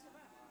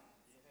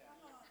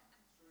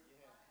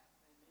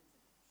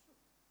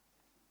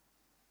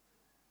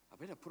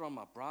 I better put on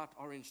my bright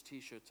orange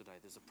t-shirt today.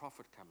 There's a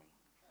prophet coming.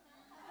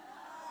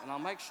 And I'll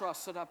make sure I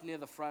sit up near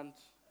the front,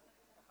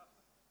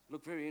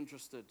 look very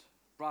interested,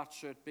 bright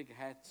shirt, big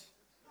hat.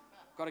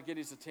 Got to get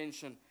his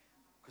attention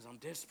because I'm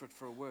desperate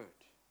for a word.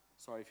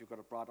 Sorry if you've got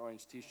a bright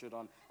orange t-shirt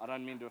on. I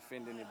don't mean to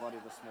offend anybody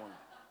this morning.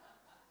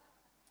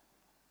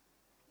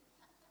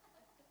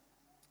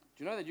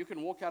 Do you know that you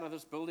can walk out of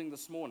this building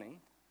this morning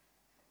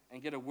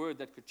and get a word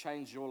that could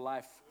change your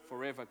life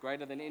forever,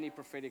 greater than any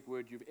prophetic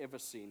word you've ever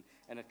seen,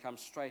 and it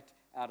comes straight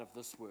out of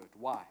this word.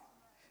 Why?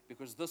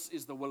 Because this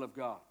is the will of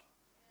God.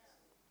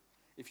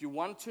 If you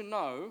want to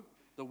know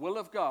the will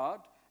of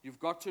God, you've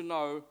got to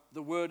know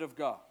the Word of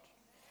God.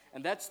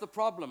 And that's the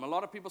problem. A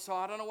lot of people say,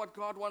 I don't know what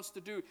God wants to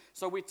do.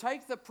 So we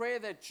take the prayer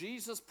that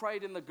Jesus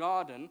prayed in the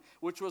garden,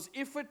 which was,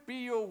 if it be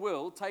your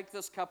will, take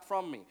this cup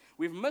from me.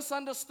 We've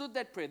misunderstood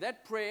that prayer.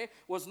 That prayer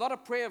was not a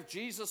prayer of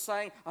Jesus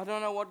saying, I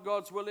don't know what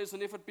God's will is,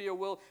 and if it be your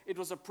will. It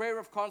was a prayer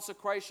of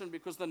consecration,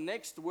 because the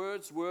next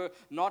words were,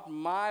 not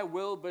my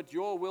will, but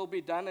your will be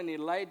done. And He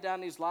laid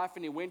down His life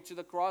and He went to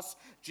the cross.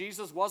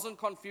 Jesus wasn't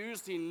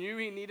confused. He knew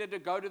He needed to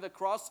go to the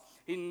cross.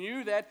 He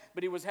knew that,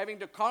 but He was having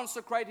to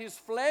consecrate His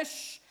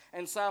flesh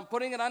and say, I'm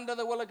putting it under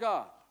the will of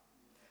God.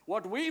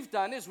 What we've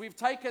done is we've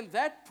taken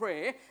that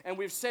prayer and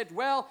we've said,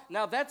 well,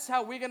 now that's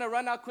how we're going to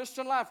run our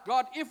Christian life.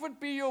 God, if it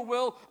be your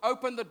will,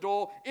 open the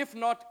door. If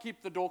not,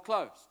 keep the door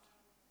closed.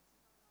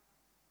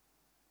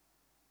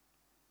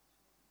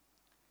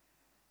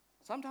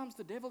 Sometimes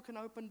the devil can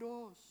open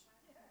doors.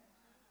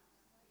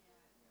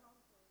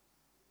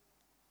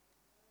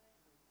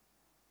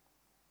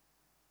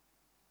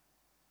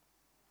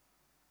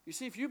 You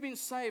see, if you've been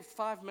saved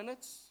 5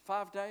 minutes,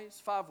 5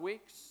 days, 5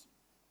 weeks,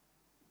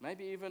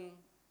 maybe even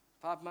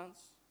 5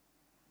 months,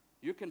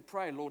 you can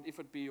pray, Lord, if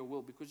it be your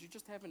will, because you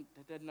just haven't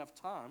had enough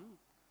time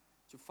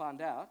to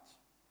find out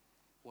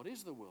what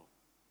is the will.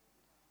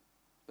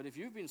 But if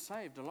you've been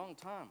saved a long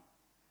time,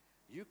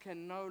 you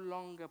can no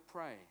longer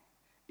pray,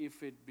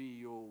 if it be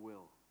your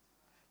will.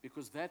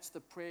 Because that's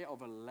the prayer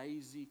of a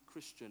lazy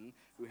Christian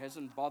who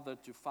hasn't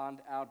bothered to find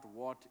out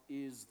what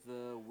is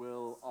the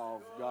will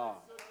of God.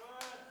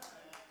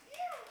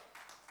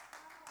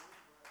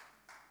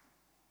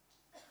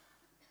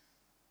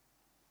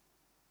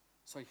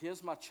 So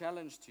here's my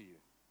challenge to you.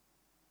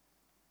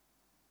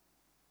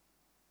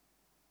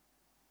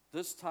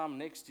 This time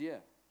next year,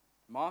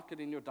 mark it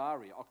in your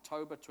diary,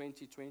 October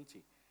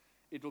 2020.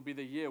 It will be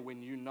the year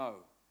when you know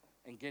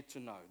and get to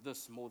know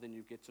this more than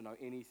you get to know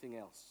anything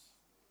else.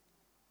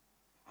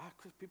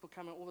 People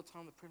come in all the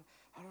time to pray.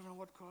 I don't know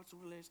what God's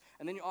will is.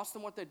 And then you ask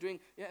them what they're doing.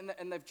 Yeah,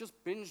 and they've just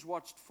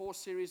binge-watched 4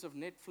 series of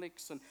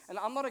Netflix. And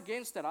I'm not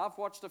against that. I've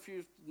watched a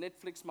few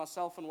Netflix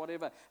myself and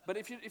whatever. But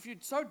if you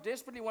so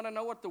desperately want to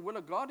know what the will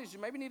of God is, you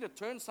maybe need to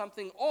turn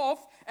something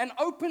off and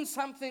open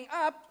something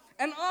up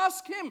and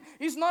ask Him.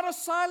 He's not a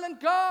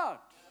silent God.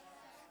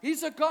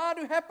 He's a God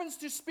who happens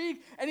to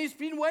speak, and He's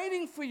been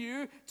waiting for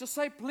you to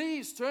say,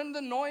 please turn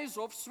the noise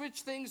off,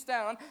 switch things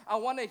down. I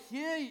want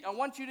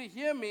you to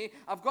hear me.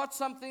 I've got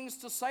some things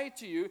to say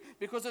to you,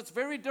 because it's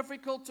very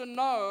difficult to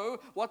know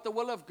what the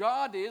will of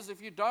God is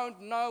if you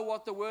don't know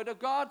what the Word of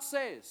God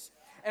says.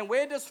 And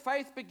where does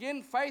faith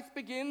begin? Faith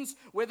begins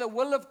where the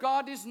will of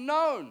God is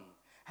known.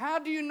 How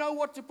do you know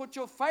what to put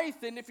your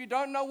faith in if you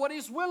don't know what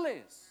His will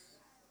is?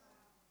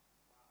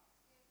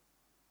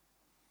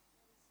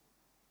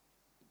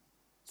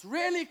 It's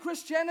really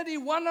Christianity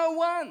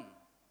 101.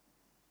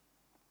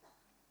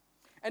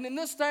 And in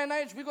this day and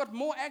age, we've got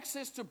more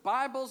access to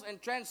Bibles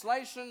and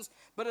translations,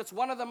 but it's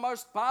one of the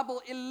most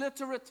Bible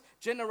illiterate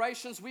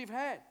generations we've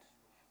had.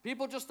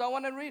 People just don't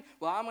want to read.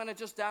 Well, I'm going to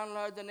just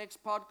download the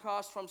next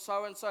podcast from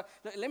so-and-so.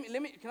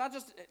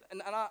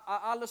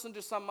 I listen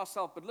to some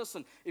myself, but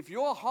listen, if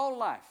your whole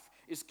life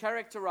is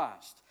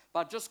characterized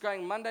by just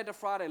going Monday to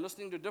Friday,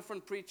 listening to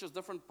different preachers,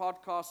 different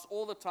podcasts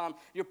all the time,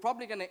 you're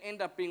probably going to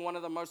end up being one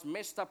of the most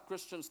messed up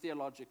Christians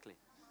theologically.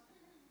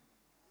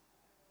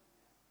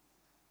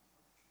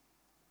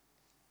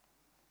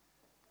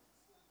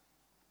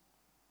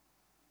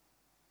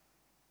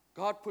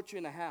 God put you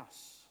in a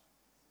house.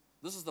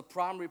 This is the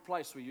primary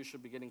place where you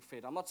should be getting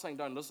fed. I'm not saying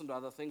don't listen to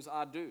other things.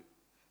 I do.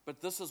 But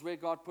this is where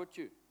God put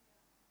you.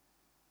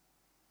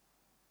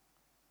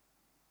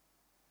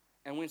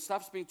 And when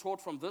stuff's being taught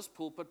from this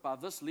pulpit by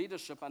this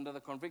leadership under the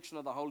conviction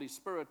of the Holy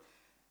Spirit,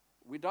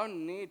 we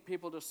don't need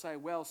people to say,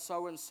 well,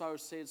 so-and-so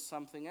said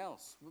something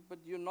else. But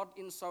you're not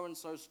in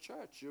so-and-so's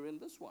church. You're in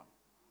this one.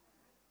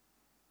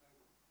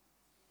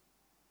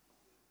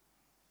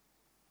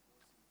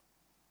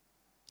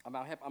 I'm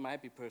a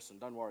happy person.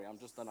 Don't worry.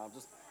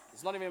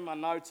 It's not even in my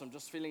notes. I'm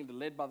just feeling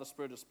led by the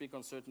Spirit to speak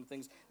on certain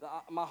things.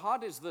 My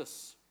heart is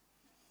this.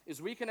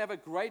 We can have a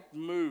great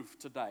move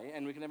today,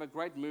 and we can have a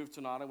great move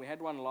tonight, and we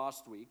had one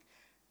last week,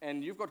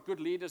 and you've got good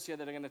leaders here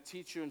that are going to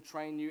teach you and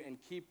train you and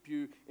keep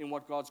you in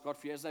what God's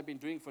got for you, as they've been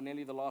doing for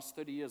nearly the last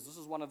 30 years. This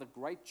is one of the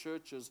great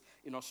churches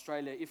in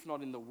Australia, if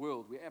not in the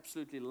world. We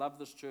absolutely love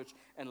this church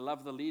and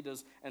love the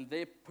leaders, and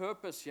their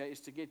purpose here is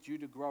to get you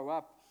to grow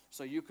up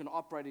so you can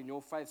operate in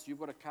your faith. So you've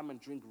got to come and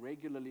drink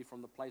regularly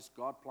from the place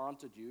God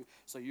planted you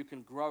so you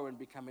can grow and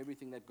become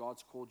everything that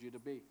God's called you to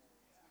be.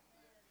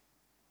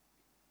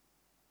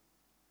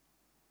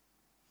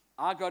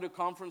 I go to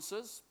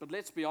conferences, but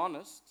let's be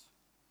honest,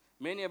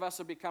 many of us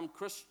have become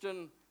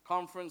Christian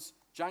conference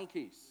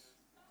junkies.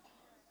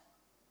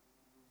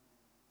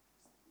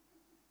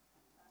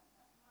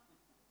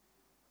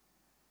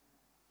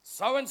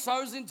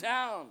 So-and-so's in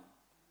town.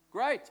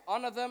 Great,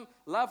 honor them,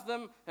 love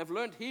them, have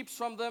learned heaps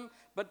from them.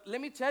 But let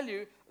me tell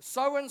you,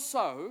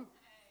 so-and-so,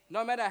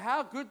 no matter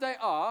how good they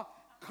are,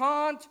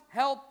 can't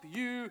help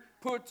you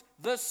put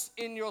this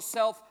in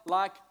yourself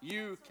like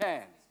you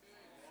can.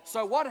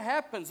 So what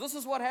happens? This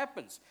is what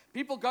happens.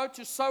 People go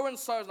to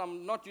so-and-so's, and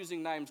I'm not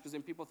using names because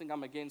then people think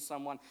I'm against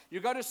someone. You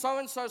go to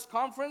so-and-so's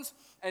conference,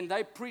 and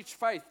they preach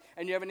faith,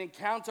 and you have an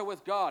encounter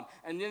with God,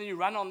 and then you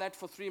run on that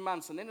for 3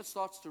 months, and then it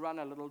starts to run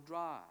a little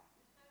dry.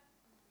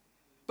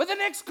 But the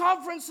next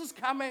conference is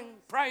coming.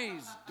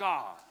 Praise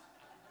God.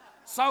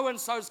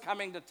 So-and-so's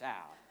coming to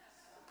town.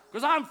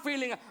 Because I'm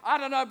feeling, I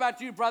don't know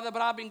about you, brother,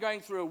 but I've been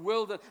going through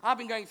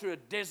a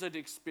desert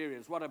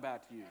experience. What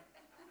about you?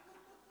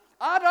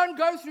 I don't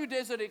go through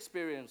desert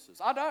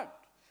experiences. I don't.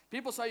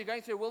 People say you're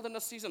going through a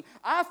wilderness season.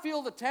 I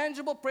feel the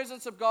tangible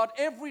presence of God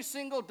every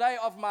single day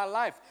of my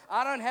life.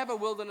 I don't have a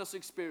wilderness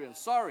experience.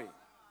 Sorry.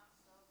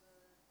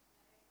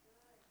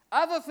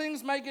 Other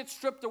things may get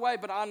stripped away,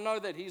 but I know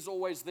that He's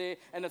always there.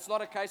 And it's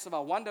not a case of I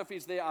wonder if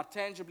He's there. I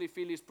tangibly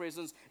feel His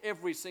presence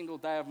every single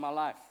day of my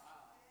life.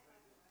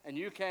 And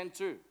you can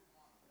too.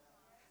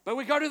 But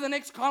we go to the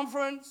next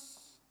conference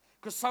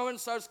because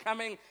so-and-so's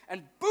coming,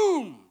 and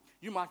boom,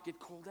 you might get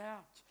called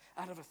out.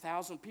 Out of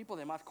 1,000 people,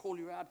 they might call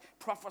you out,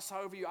 prophesy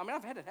over you. I mean,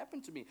 I've had it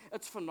happen to me.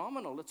 It's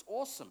phenomenal. It's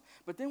awesome.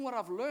 But then what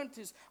I've learned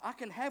is I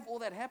can have all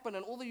that happen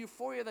and all the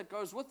euphoria that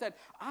goes with that.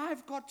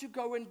 I've got to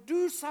go and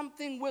do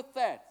something with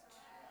that.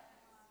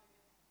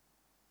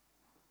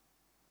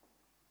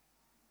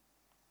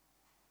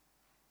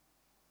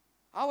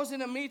 I was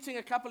in a meeting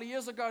a couple of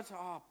years ago. I said,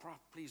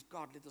 please,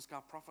 God, let this guy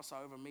prophesy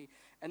over me.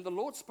 And the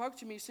Lord spoke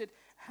to me. He said,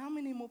 how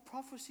many more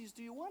prophecies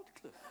do you want,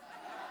 Cliff?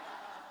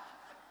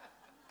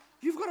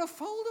 You've got a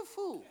folder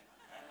full.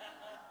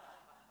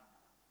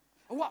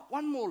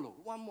 One more, Lord,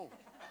 one more.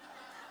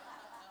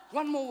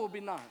 One more will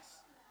be nice.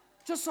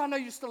 Just so I know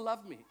you still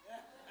love me.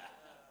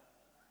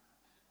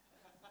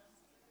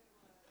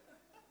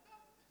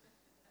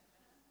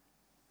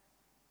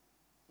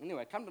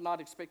 Anyway, come tonight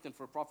expectant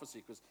for a prophecy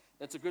because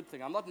that's a good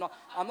thing. I'm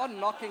not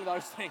knocking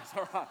those things,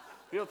 all right?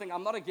 People think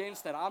I'm not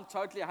against that. I'm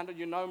totally 100,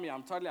 you know me,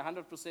 I'm totally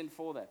 100%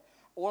 for that.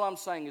 All I'm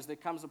saying is there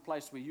comes a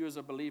place where you as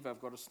a believer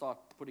have got to start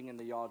putting in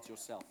the yards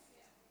yourself.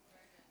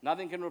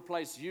 Nothing can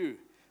replace you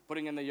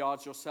putting in the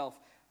yards yourself.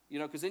 You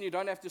know, because then you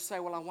don't have to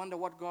say, well, I wonder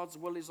what God's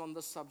will is on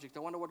this subject.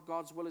 I wonder what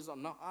God's will is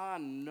on. No, I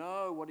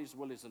know what His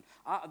will is. And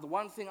the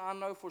one thing I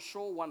know for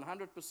sure,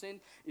 100%,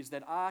 is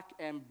that I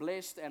am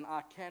blessed and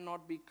I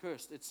cannot be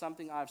cursed. It's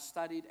something I've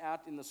studied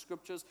out in the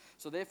Scriptures.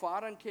 So therefore, I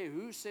don't care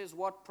who says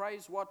what,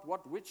 prays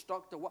what witch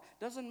doctor, what.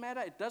 Doesn't matter.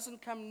 It doesn't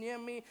come near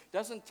me,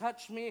 doesn't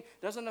touch me,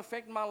 doesn't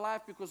affect my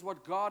life, because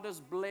what God has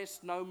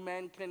blessed, no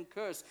man can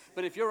curse.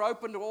 But if you're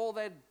open to all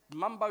that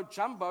mumbo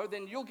jumbo,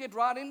 then you'll get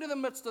right into the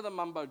midst of the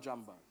mumbo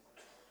jumbo.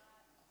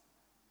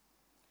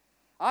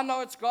 I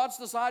know it's God's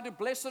desire to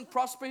bless and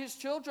prosper His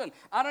children.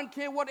 I don't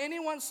care what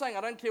anyone's saying.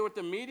 I don't care what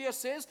the media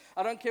says.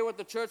 I don't care what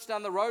the church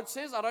down the road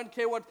says. I don't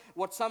care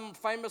what some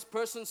famous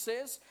person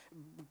says.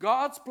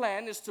 God's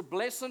plan is to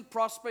bless and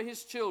prosper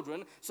His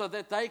children so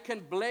that they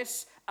can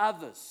bless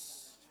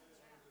others.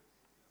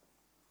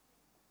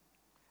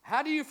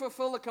 How do you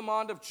fulfill the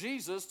command of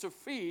Jesus to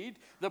feed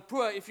the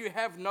poor if you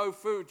have no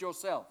food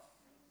yourself?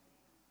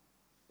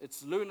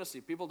 It's lunacy.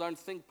 People don't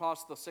think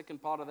past the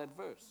second part of that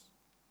verse.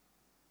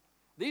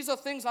 These are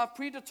things I've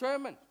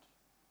predetermined.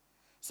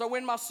 So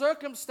when my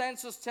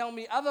circumstances tell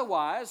me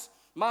otherwise,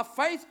 my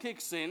faith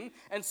kicks in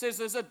and says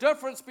there's a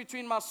difference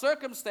between my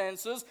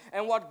circumstances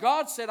and what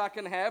God said I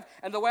can have.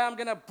 And the way I'm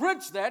going to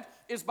bridge that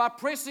is by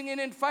pressing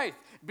in faith.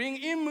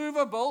 Being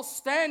immovable,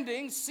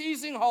 standing,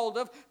 seizing hold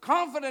of,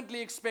 confidently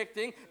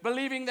expecting,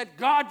 believing that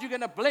God, you're going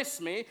to bless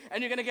me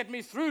and you're going to get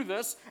me through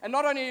this. And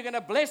not only are you going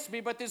to bless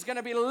me, but there's going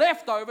to be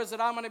leftovers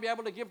that I'm going to be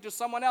able to give to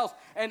someone else.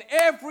 And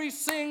every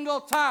single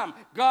time,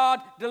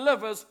 God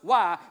delivers.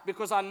 Why?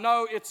 Because I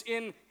know it's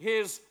in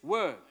His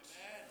Word.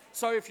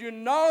 So if you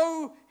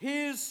know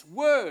His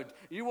Word,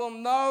 you will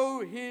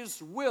know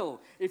His will.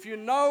 If you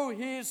know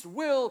His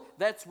will,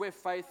 that's where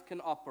faith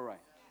can operate.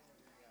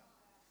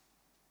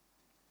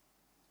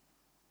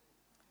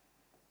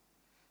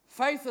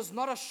 Faith is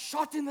not a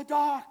shot in the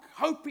dark,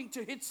 hoping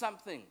to hit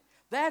something.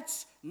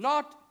 That's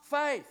not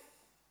faith.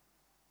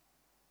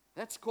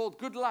 That's called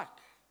good luck.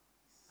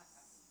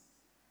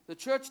 The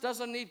church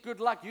doesn't need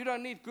good luck. You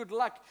don't need good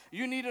luck.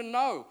 You need to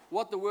know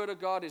what the Word of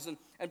God is.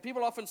 And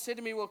people often say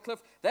to me, well,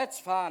 Cliff, that's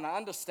fine. I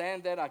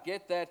understand that. I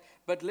get that.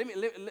 But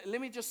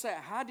let me just say,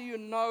 how do you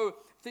know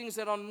things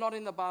that are not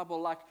in the Bible,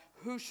 like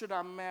who should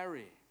I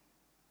marry?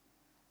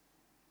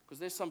 Because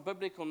there's some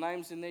biblical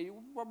names in there.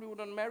 You probably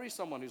wouldn't marry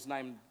someone who's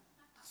named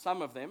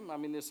some of them. I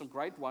mean, there's some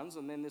great ones,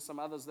 and then there's some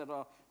others that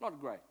are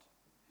not great.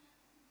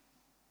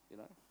 You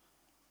know?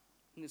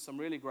 And there's some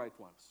really great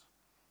ones.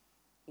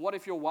 What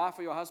if your wife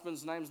or your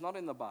husband's name's not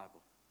in the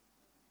Bible?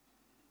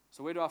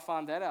 So where do I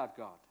find that out,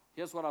 God?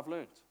 Here's what I've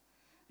learned.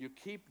 You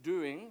keep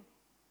doing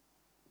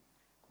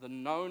the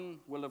known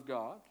will of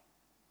God,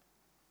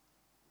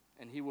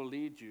 and He will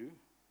lead you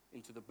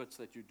into the bits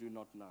that you do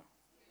not know.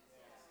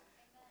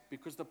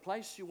 Because the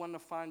place you want to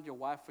find your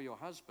wife or your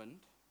husband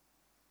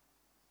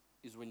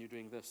is when you're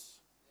doing this.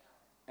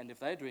 And if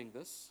they're doing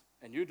this,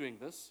 and you're doing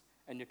this,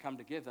 and you come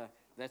together,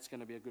 that's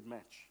going to be a good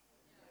match.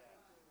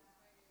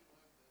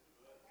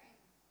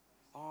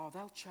 Oh,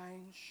 they'll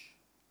change.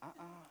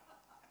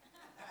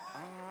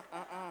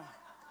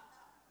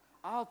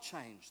 I'll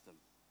change them.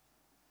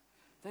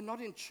 They're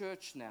not in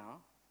church now,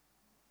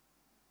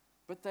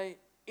 but they're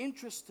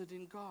interested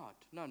in God.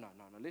 No.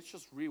 Let's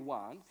just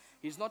rewind.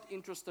 He's not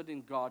interested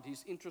in God.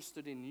 He's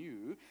interested in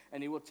you,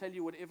 and He will tell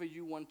you whatever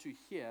you want to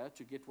hear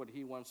to get what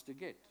He wants to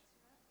get.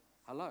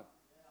 Hello?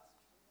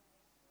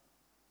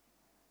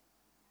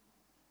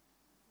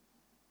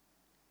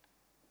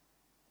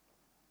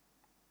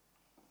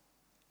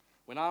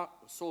 When I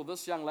saw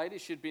this young lady,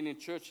 she'd been in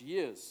church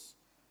years.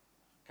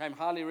 Came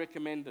highly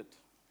recommended.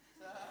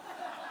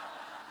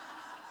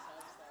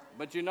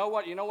 But you know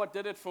what? You know what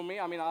did it for me?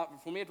 I mean,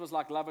 for me, it was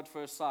like love at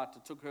first sight.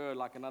 It took her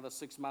like another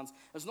 6 months.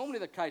 It's normally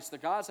the case. The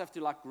guys have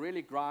to like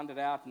really grind it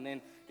out, and then,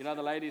 you know,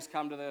 the ladies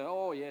come to the,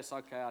 oh, yes,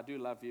 okay, I do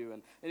love you.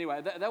 And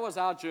anyway, that was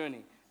our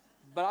journey.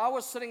 But I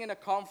was sitting in a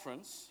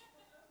conference,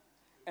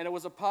 and it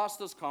was a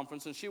pastor's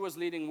conference, and she was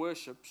leading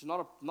worship. She's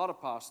not a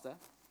pastor,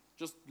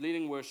 just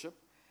leading worship.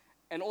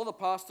 And all the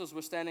pastors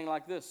were standing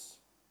like this.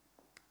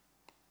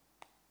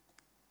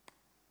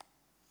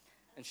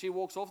 And she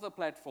walks off the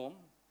platform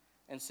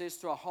and says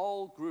to a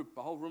whole group,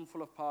 a whole room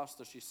full of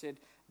pastors, she said,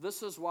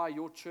 this is why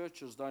your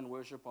churches don't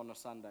worship on a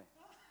Sunday.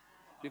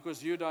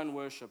 Because you don't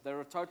worship.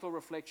 They're a total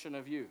reflection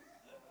of you.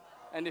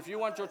 And if you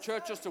want your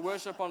churches to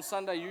worship on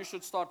Sunday, you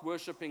should start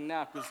worshiping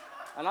now.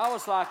 And I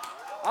was like,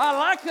 I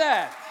like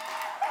that.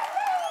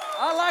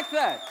 I like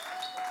that.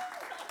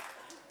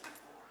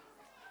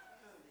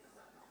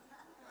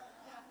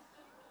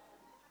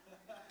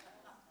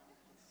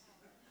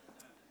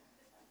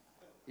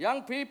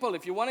 Young people,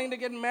 if you're wanting to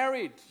get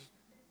married,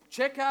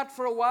 check out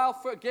for a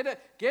while,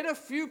 get a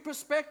few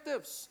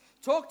perspectives.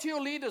 Talk to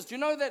your leaders. Do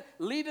you know that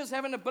leaders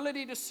have an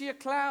ability to see a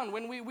clown?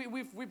 When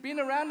we've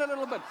been around a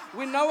little bit,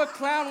 we know a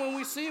clown when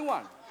we see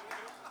one.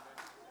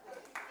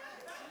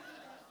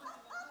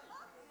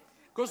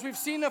 Because we've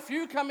seen a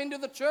few come into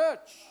the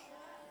church.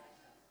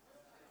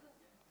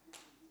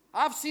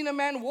 I've seen a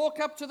man walk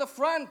up to the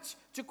front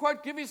to,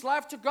 quote, give his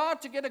life to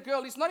God to get a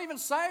girl. He's not even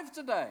saved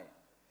today.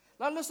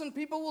 Now listen,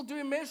 people will do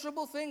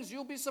immeasurable things.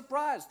 You'll be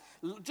surprised.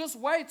 Just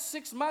wait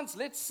 6 months.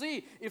 Let's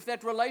see if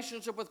that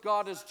relationship with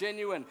God is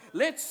genuine.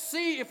 Let's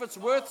see if it's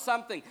worth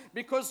something.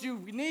 Because you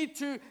need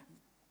to,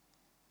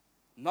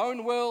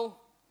 known will,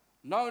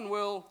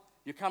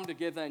 you come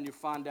together and you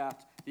find out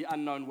the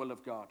unknown will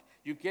of God.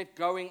 You get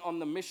going on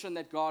the mission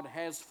that God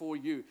has for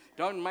you.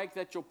 Don't make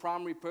that your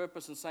primary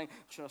purpose and saying,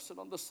 should I sit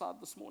on this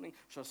side this morning?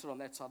 Should I sit on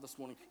that side this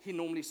morning? He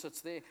normally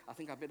sits there. I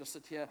think I better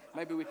sit here.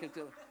 Maybe we can...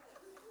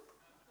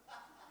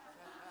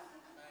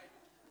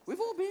 We've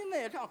all been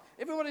there.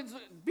 Everybody,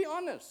 be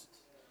honest.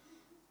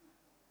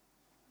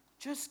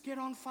 Just get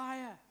on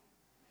fire.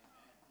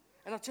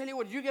 And I'll tell you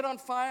what, you get on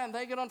fire and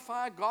they get on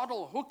fire, God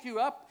will hook you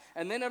up,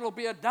 and then it'll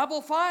be a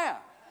double fire.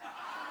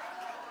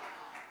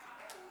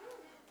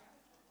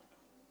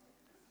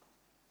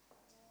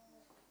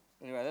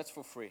 Anyway, that's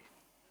for free.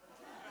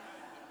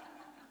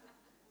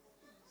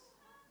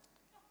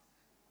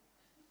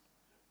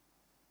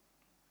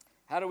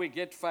 How do we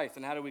get faith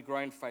and how do we grow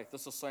in faith?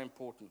 This is so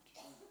important.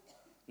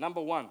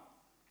 Number 1,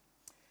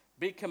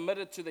 be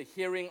committed to the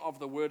hearing of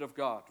the word of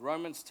God.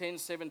 Romans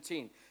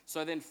 10:17.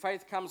 So then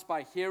faith comes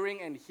by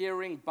hearing, and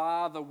hearing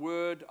by the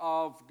word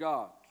of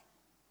God.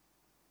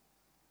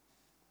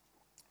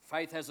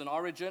 Faith has an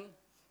origin.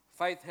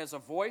 Faith has a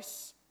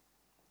voice.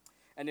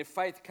 And if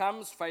faith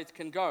comes, faith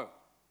can go.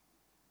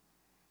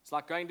 It's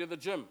like going to the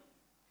gym.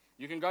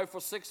 You can go for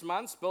 6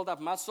 months, build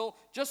up muscle.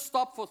 Just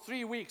stop for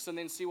 3 weeks and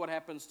then see what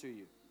happens to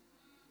you.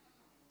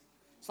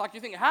 It's like you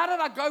think, how did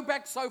I go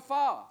back so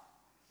far?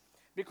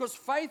 Because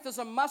faith is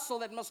a muscle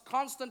that must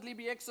constantly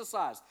be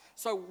exercised.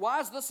 So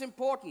why is this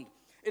important?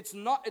 It's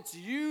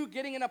you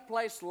getting in a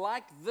place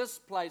like this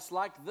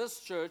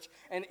church,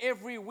 and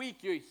every week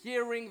you're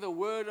hearing the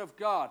word of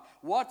God.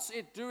 What's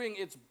it doing?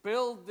 It's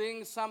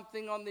building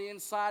something on the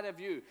inside of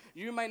you.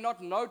 You may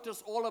not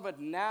notice all of it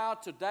now,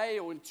 today,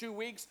 or in 2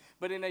 weeks,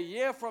 but in a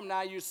year from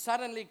now, you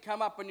suddenly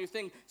come up and you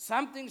think,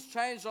 something's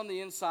changed on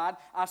the inside.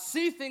 I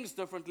see things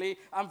differently.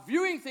 I'm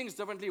viewing things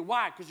differently.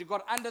 Why? Because you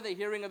got under the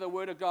hearing of the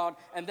word of God,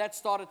 and that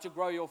started to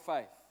grow your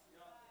faith.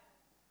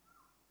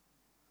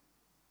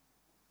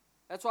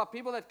 That's why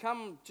people that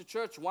come to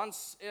church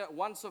once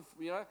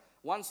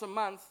a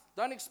month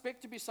don't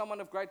expect to be someone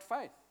of great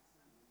faith.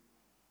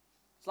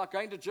 It's like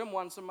going to gym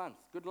once a month.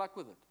 Good luck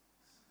with it.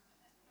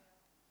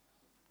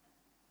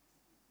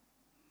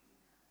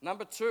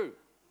 Number 2,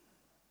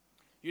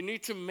 you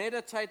need to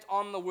meditate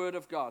on the word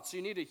of God. So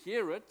you need to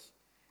hear it,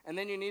 and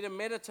then you need to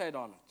meditate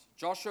on it.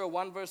 Joshua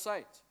 1 verse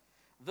 8.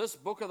 This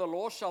book of the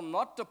law shall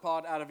not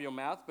depart out of your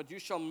mouth, but you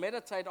shall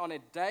meditate on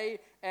it day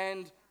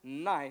and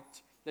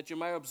night, that you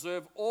may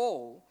observe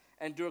all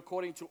and do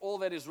according to all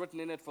that is written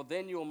in it, for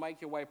then you will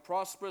make your way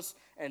prosperous,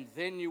 and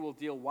then you will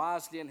deal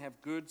wisely and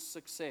have good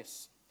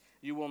success.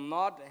 You will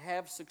not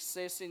have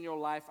success in your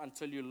life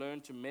until you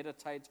learn to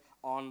meditate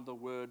on the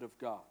word of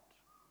God.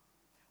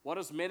 What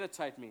does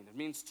meditate mean? It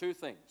means 2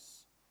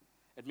 things.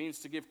 It means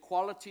to give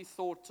quality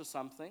thought to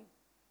something.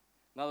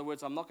 In other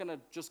words, I'm not going to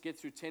just get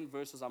through 10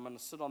 verses. I'm going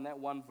to sit on that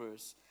one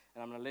verse,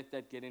 and I'm going to let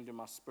that get into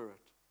my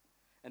spirit.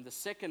 And the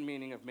second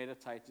meaning of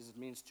meditate is it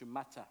means to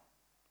mutter.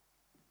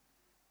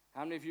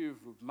 How many of you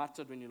have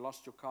muttered when you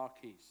lost your car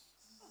keys?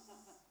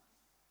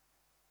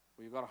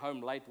 Or you got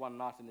home late one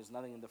night and there's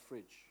nothing in the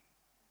fridge?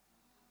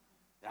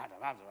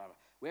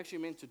 We're actually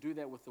meant to do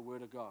that with the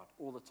word of God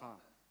all the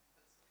time.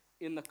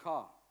 In the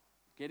car,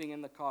 getting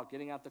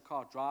out the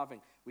car,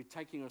 driving. We're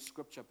taking a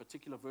scripture, a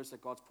particular verse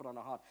that God's put on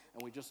our heart.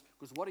 And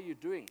because what are you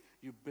doing?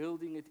 You're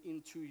building it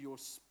into your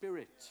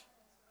spirit.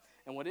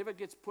 And whatever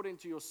gets put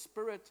into your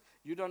spirit,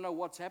 you don't know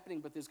what's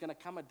happening, but there's going to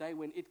come a day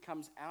when it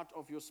comes out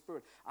of your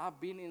spirit. I've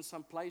been in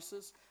some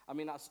places. I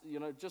mean,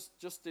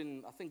 just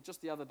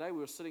the other day, we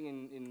were sitting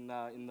in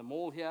the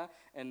mall here,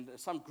 and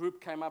some group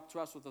came up to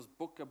us with this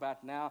book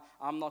about now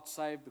I'm not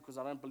saved because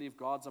I don't believe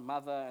God's a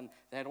mother, and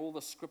they had all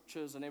the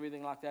scriptures and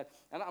everything like that.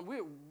 And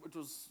it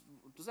was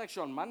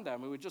actually on Monday. I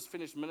mean, we just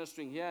finished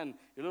ministering here, and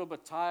you're a little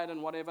bit tired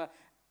and whatever.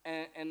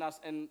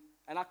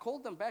 And I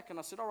called them back and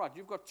I said, all right,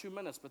 you've got 2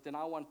 minutes, but then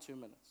I want 2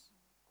 minutes.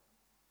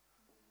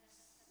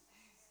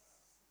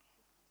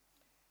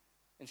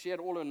 And she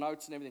had all her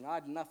notes and everything. I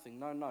had nothing,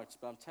 no notes.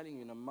 But I'm telling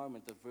you, in a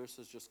moment, the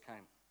verses just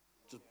came.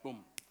 Just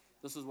boom.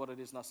 This is what it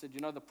is. And I said,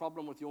 the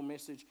problem with your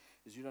message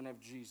is you don't have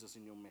Jesus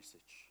in your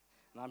message.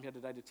 And I'm here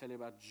today to tell you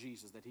about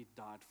Jesus, that he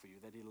died for you,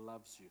 that he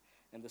loves you.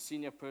 And the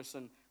senior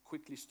person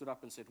quickly stood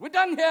up and said, we're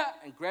done here,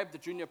 and grabbed the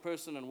junior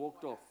person and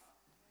walked off.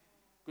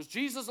 Because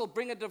Jesus will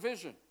bring a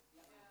division.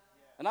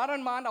 And I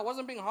don't mind, I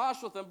wasn't being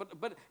harsh with them,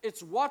 but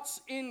it's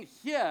what's in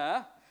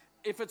here.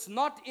 If it's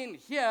not in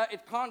here,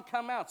 it can't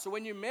come out. So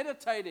when you're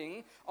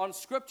meditating on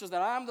scriptures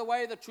that I am the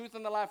way, the truth,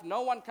 and the life,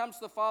 no one comes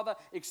to the Father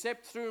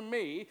except through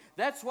me,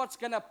 that's what's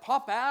going to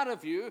pop out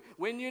of you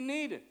when you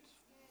need it.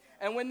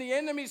 And when the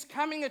enemy's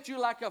coming at you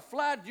like a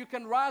flood, you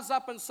can rise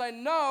up and say,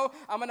 no,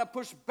 I'm going to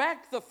push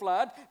back the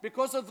flood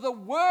because of the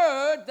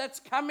word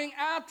that's coming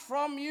out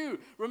from you.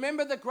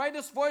 Remember, the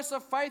greatest voice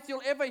of faith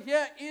you'll ever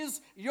hear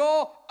is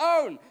your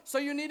own. So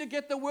you need to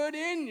get the word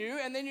in you,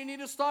 and then you need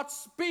to start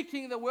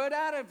speaking the word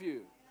out of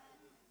you.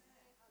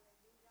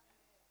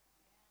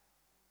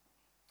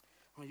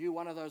 Are you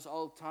one of those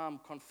old-time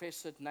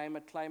confess it, name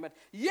it, claim it?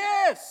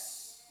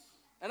 Yes!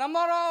 And I'm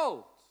not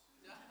old.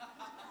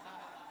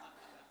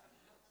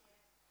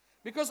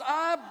 Because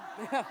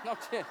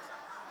not yet.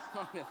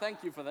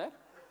 Thank you for that.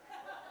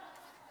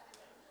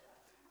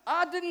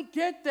 I didn't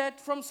get that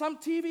from some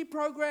TV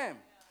program.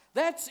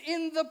 That's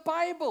in the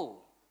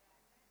Bible.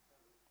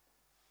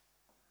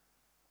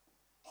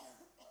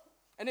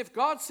 And if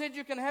God said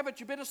you can have it,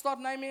 you better start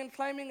naming and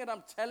claiming it.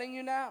 I'm telling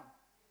you now.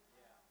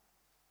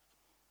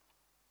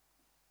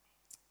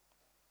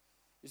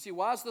 You see,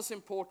 why is this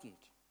important?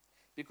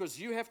 Because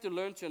you have to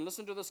learn to, and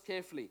listen to this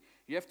carefully,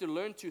 you have to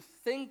learn to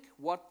think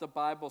what the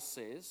Bible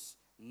says,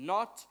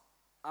 not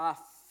I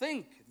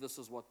think this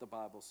is what the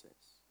Bible says.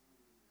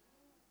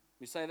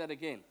 Let me say that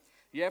again.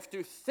 You have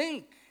to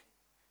think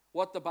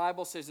what the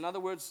Bible says. In other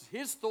words,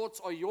 his thoughts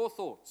are your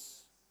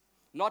thoughts,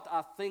 not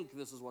I think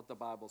this is what the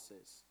Bible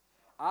says.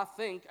 I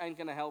think ain't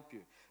going to help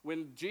you.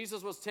 When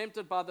Jesus was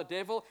tempted by the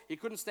devil, he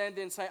couldn't stand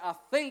there and say, I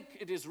think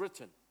it is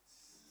written.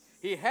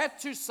 He had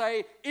to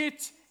say,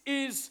 it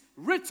is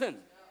written.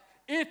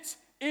 It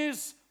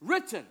is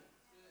written.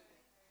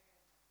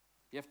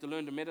 You have to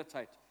learn to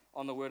meditate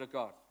on the Word of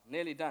God.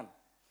 Nearly done.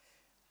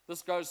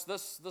 This goes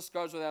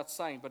without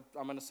saying, but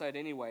I'm going to say it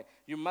anyway.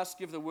 You must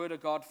give the Word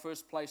of God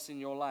first place in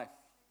your life.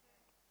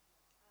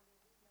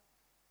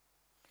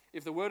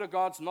 If the Word of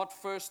God's not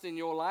first in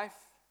your life,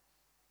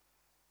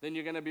 then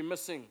you're going to be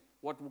missing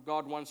what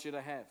God wants you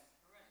to have.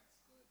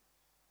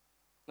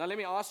 Now let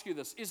me ask you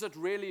this. Is it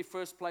really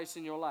first place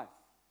in your life?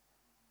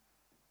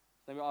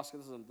 Let me ask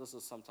you, this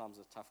is sometimes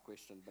a tough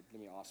question, but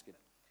let me ask it.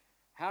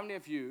 How many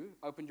of you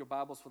opened your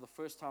Bibles for the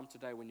first time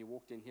today when you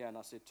walked in here and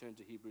I said turn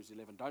to Hebrews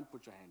 11? Don't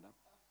put your hand up.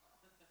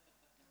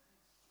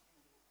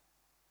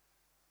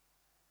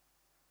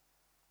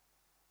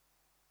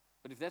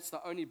 But if that's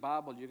the only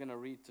Bible you're going to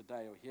read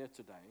today or hear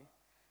today,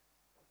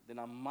 then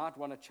I might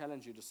want to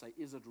challenge you to say,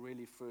 is it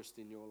really first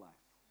in your life?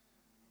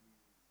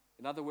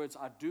 In other words,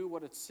 I do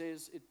what it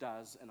says it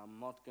does, and I'm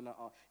not going to...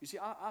 You see,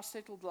 I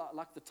settled,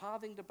 like the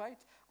tithing debate,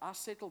 I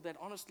settled that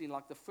honestly in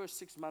like the first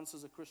 6 months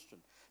as a Christian.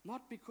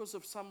 Not because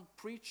of some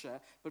preacher,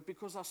 but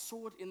because I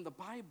saw it in the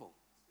Bible.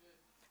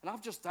 And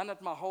I've just done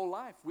it my whole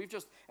life. We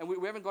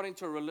haven't got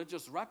into a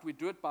religious rut. We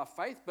do it by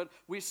faith, but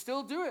we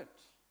still do it.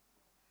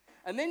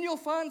 And then you'll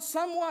find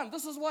someone,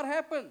 this is what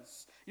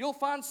happens. You'll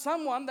find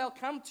someone, they'll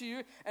come to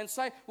you and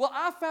say, well,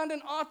 I found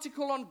an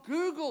article on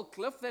Google,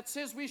 Cliff, that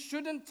says we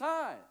shouldn't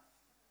tithe.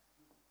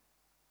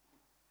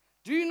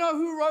 Do you know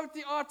who wrote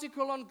the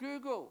article on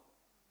Google?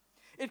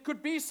 It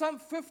could be some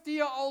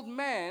 50-year-old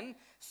man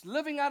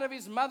living out of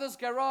his mother's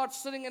garage,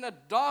 sitting in a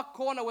dark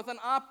corner with an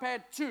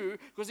iPad 2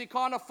 because he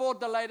can't afford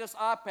the latest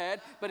iPad,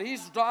 but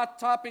he's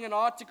typing an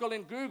article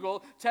in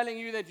Google telling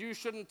you that you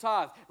shouldn't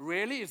tithe.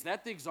 Really? Is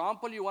that the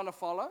example you want to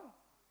follow?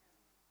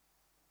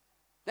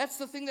 That's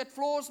the thing that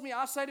floors me.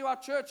 I say to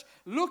our church,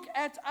 look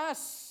at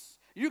us.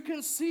 You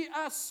can see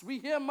us.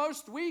 We're here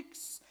most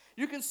weeks.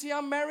 You can see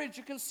our marriage,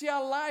 you can see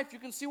our life, you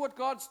can see what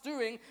God's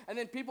doing, and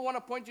then people want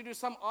to point you to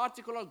some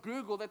article on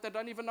Google that they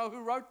don't even know who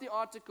wrote the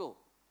article.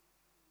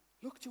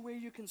 Look to where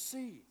you can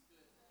see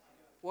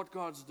what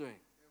God's doing.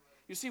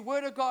 You see,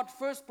 Word of God,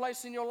 first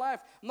place in your life.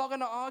 I'm not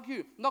going to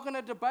argue, not going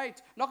to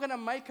debate, not going to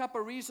make up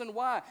a reason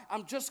why.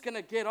 I'm just going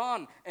to get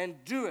on and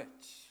do it.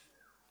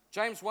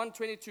 James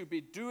 1:22, be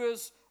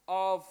doers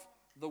of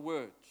the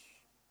Word.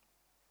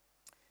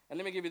 And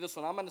let me give you this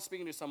one. I'm going to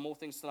speak to you some more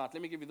things tonight.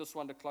 Let me give you this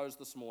one to close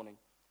this morning.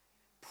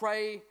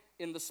 Pray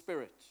in the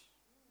Spirit.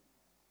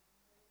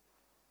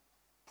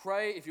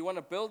 pray, if you want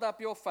to build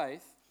up your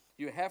faith,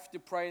 you have to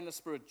pray in the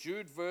Spirit.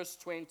 Jude verse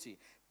 20.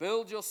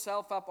 Build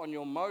yourself up on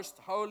your most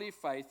holy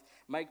faith.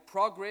 Make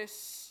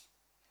progress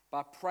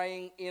by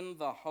praying in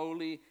the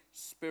Holy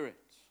Spirit.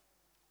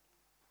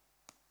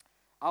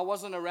 I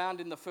wasn't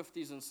around in the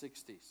 50s and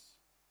 60s.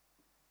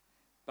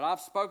 But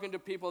I've spoken to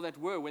people that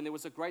were when there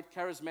was a great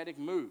charismatic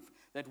move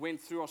that went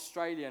through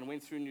Australia and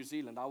went through New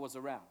Zealand. I was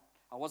around.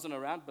 I wasn't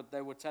around, but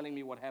they were telling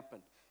me what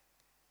happened.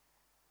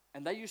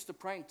 And they used to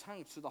pray in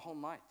tongues through the whole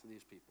night to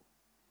these people.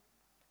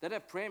 They'd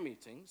have prayer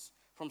meetings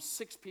from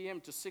 6 p.m.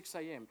 to 6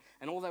 a.m.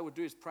 and all they would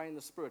do is pray in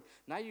the Spirit.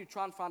 Now you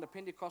try and find a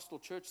Pentecostal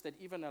church that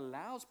even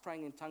allows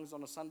praying in tongues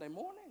on a Sunday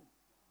morning.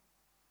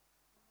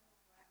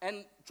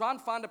 And try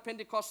and find a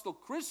Pentecostal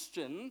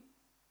Christian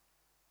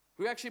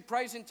who actually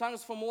prays in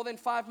tongues for more than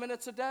 5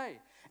 minutes a day.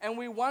 And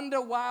we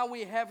wonder why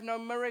we have no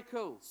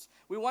miracles.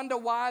 We wonder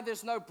why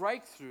there's no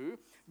breakthrough,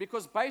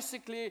 because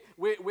basically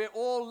we're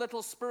all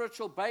little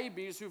spiritual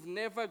babies who've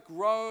never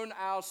grown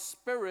our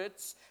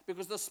spirits,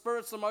 because the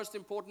Spirit's the most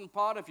important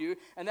part of you,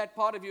 and that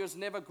part of you has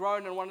never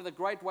grown. And one of the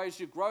great ways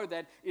you grow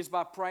that is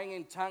by praying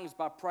in tongues,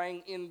 by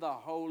praying in the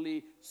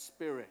Holy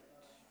Spirit.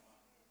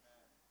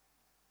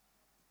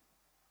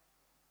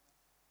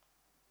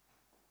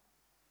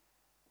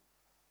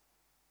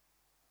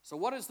 So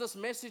what is this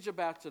message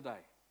about today?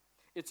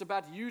 It's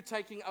about you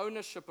taking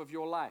ownership of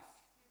your life.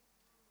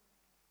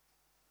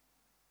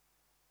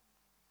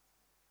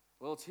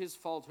 Well, it's his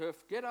fault, her.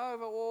 Get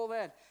over all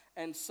that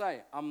and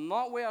say, I'm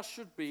not where I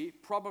should be,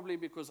 probably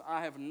because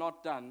I have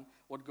not done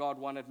what God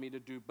wanted me to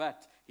do.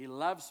 But he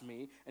loves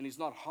me and he's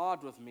not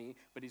hard with me,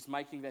 but he's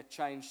making that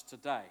change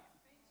today.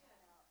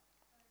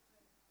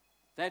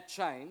 That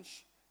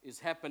change is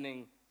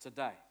happening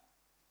today.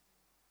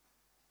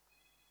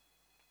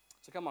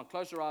 So come on,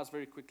 close your eyes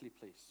very quickly,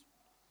 please.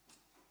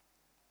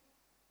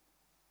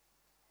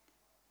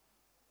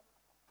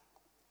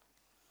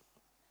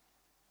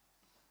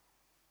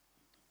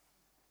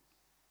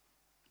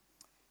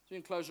 So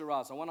you can close your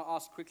eyes. I want to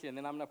ask quickly, and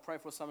then I'm going to pray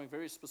for something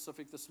very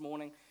specific this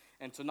morning.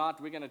 And tonight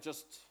we're going to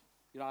just,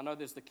 I know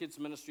there's the kids'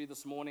 ministry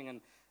this morning,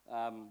 and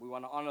we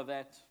want to honor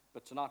that.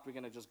 But tonight we're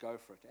going to just go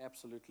for it.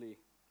 Absolutely.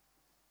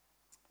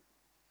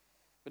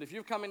 But if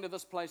you've come into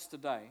this place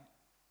today,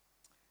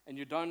 and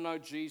you don't know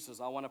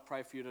Jesus, I want to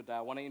pray for you today.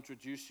 I want to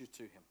introduce you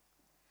to him.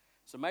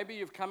 So maybe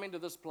you've come into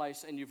this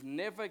place and you've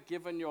never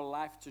given your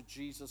life to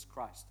Jesus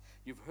Christ.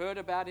 You've heard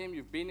about him.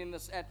 You've been in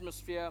this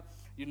atmosphere.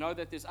 You know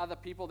that there's other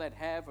people that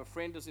have. A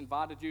friend has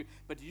invited you.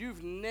 But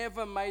you've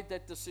never made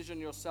that decision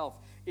yourself.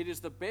 It is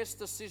the best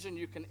decision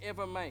you can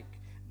ever make.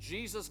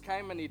 Jesus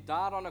came and he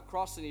died on a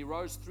cross and he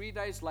rose 3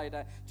 days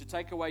later to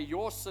take away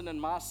your sin and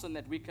my sin,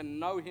 that we can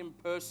know him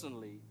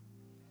personally.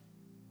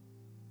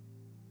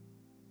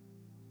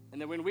 And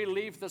then when we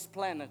leave this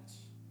planet,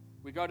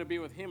 we go to be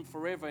with him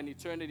forever in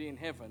eternity in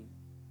heaven.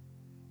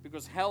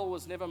 Because hell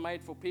was never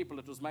made for people.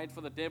 It was made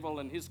for the devil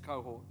and his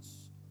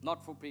cohorts,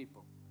 not for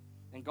people.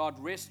 And God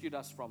rescued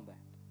us from that.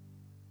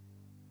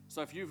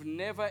 So if you've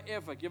never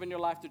ever given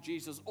your life to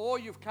Jesus, or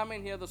you've come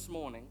in here this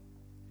morning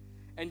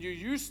and you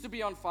used to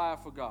be on fire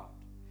for God,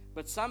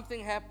 but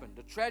something happened,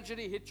 a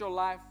tragedy hit your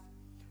life,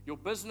 your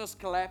business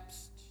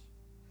collapsed,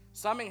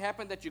 something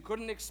happened that you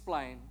couldn't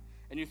explain,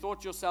 and you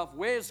thought to yourself,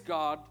 where's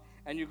God?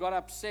 And you got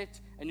upset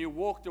and you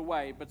walked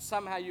away, but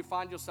somehow you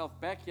find yourself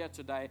back here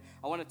today.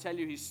 I want to tell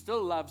you, he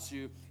still loves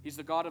you. He's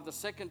the God of the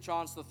second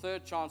chance, the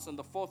third chance, and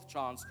the fourth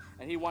chance,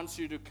 and he wants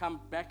you to come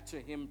back to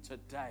him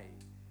today.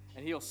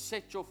 And he'll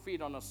set your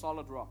feet on a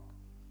solid rock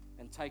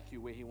and take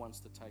you where he wants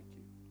to take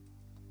you.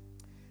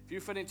 If you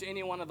fit into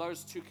any one of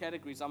those two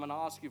categories, I'm going to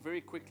ask you very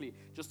quickly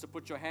just to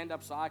put your hand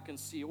up so I can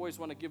see. You always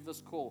want to give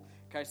this call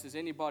in case there's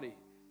anybody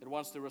that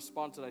wants to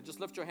respond today. Just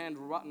lift your hand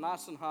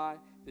nice and high.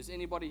 If there's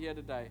anybody here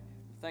today,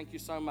 thank you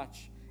so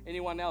much.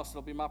 Anyone else,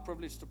 it'll be my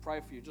privilege to pray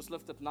for you. Just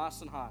lift it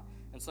nice and high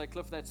and say,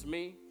 Cliff, that's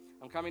me.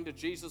 I'm coming to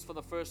Jesus for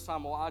the first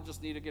time, or I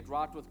just need to get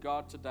right with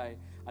God today.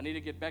 I need to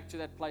get back to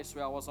that place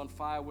where I was on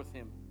fire with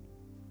him.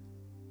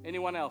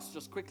 Anyone else,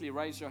 just quickly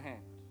raise your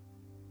hand.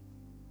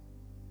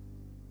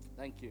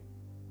 Thank you.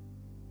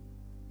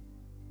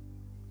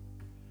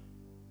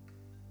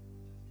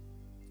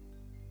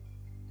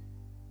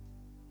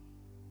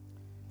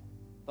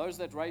 Those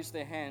that raise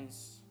their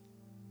hands,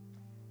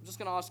 I'm just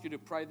going to ask you to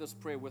pray this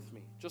prayer with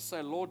me. Just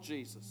say, Lord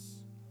Jesus,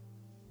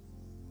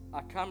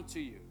 I come to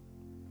you.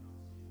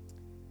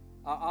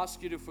 I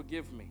ask you to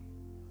forgive me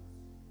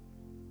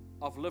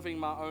of living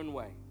my own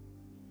way.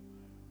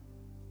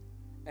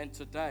 And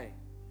today,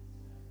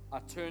 I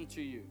turn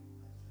to you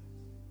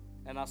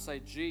and I say,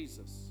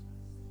 Jesus,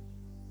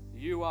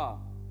 you are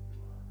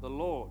the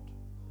Lord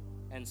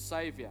and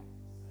Savior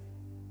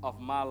of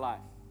my life.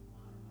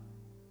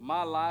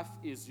 My life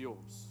is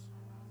yours.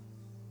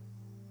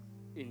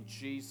 In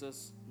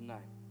Jesus' name.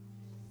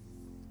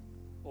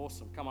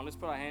 Awesome. Come on, let's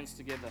put our hands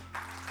together.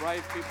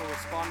 Brave people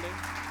responding.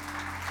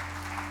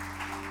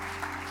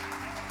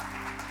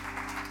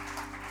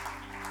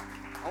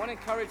 I want to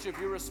encourage you, if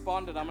you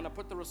responded, I'm going to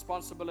put the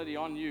responsibility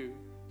on you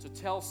to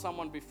tell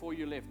someone before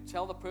you left.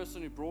 Tell the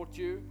person who brought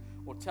you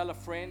or tell a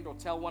friend or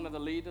tell one of the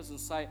leaders and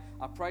say,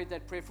 I prayed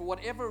that prayer for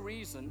whatever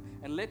reason,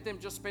 and let them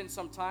just spend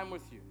some time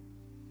with you,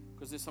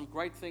 because there's some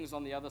great things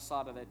on the other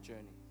side of that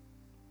journey.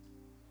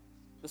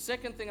 The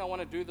second thing I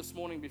want to do this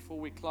morning before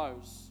we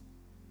close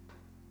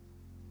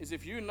is,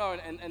 if you know,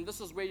 and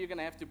this is where you're going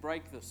to have to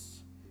break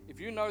this, if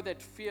you know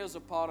that fear is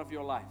a part of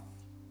your life,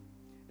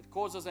 it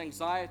causes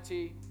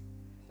anxiety,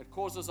 it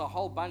causes a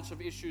whole bunch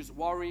of issues,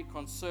 worry,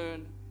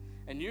 concern,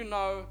 and you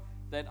know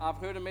that I've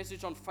heard a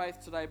message on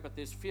faith today, but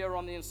there's fear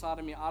on the inside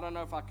of me. I don't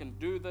know if I can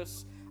do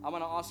this. I'm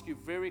going to ask you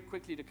very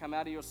quickly to come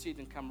out of your seat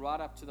and come right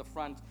up to the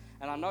front.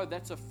 And I know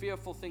that's a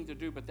fearful thing to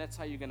do, but that's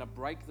how you're going to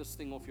break this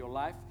thing off your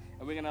life.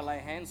 And we're going to lay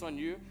hands on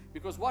you.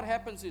 Because what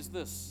happens is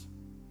this.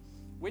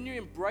 When you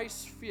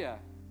embrace fear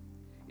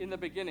in the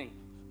beginning,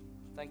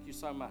 thank you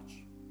so much,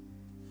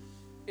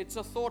 it's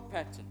a thought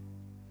pattern.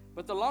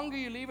 But the longer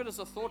you leave it as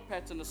a thought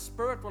pattern, the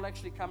Spirit will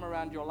actually come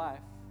around your life.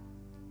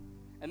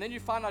 And then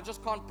you find, I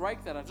just can't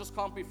break that. I just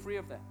can't be free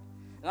of that.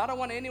 And I don't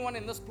want anyone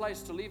in this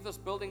place to leave this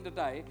building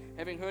today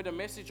having heard a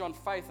message on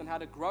faith and how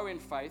to grow in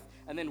faith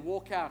and then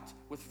walk out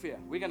with fear.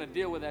 We're going to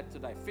deal with that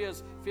today.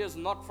 Fear's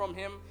not from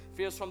Him.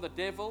 Fear's from the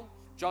devil.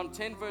 John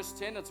 10 verse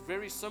 10, it's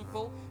very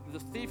simple.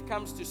 The thief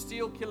comes to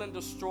steal, kill, and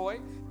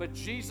destroy. But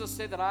Jesus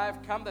said that I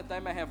have come that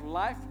they may have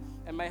life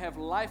and may have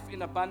life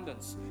in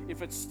abundance.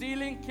 If it's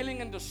stealing,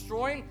 killing, and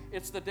destroying,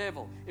 it's the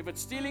devil. If it's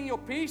stealing your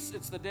peace,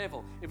 it's the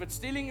devil. If it's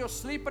stealing your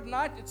sleep at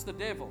night, it's the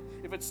devil.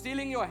 If it's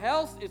stealing your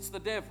health, it's the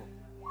devil.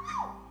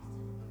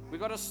 We've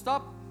got to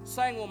stop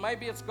saying, well,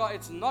 maybe it's God.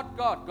 It's not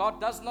God.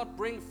 God does not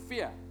bring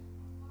fear.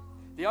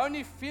 The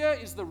only fear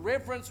is the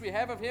reverence we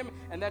have of Him,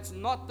 and that's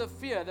not the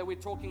fear that we're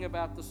talking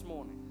about this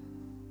morning.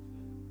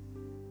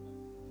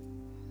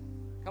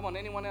 Come on,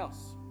 anyone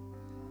else?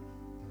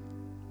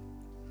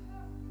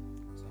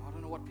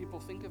 What people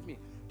think of me.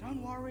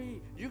 Don't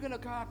worry, you're going to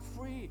go out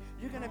free.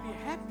 You're going to be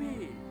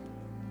happy.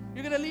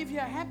 You're going to leave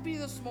here happy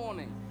this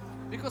morning.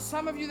 Because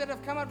some of you that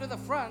have come up to the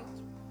front,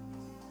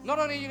 not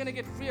only are you going to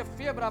get free of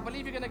fear, but I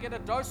believe you're going to get a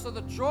dose of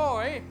the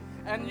joy,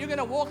 and you're going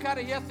to walk out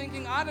of here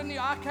thinking,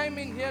 I came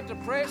in here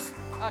depressed,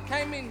 I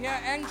came in here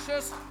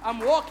anxious, I'm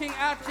walking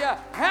out here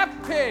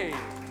happy.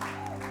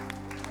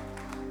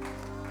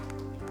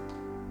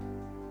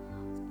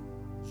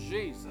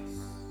 Jesus.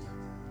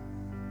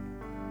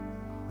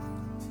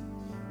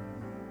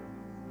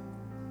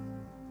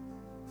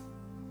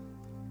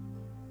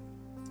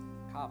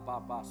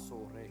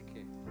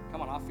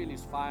 Come on, I feel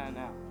His fire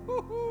now.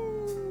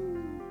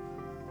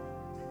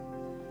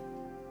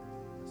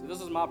 So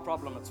this is my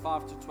problem. It's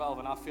 5 to 12,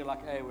 and I feel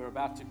like, hey, we're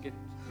about to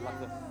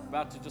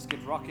just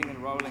get rocking and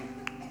rolling.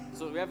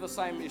 So we have the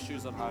same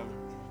issues at home.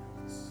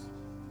 It's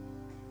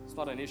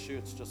not an issue.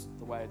 It's just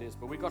the way it is.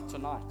 But we got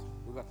tonight.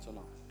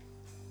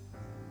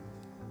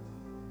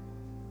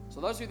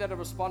 So those of you that have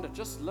responded,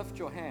 just lift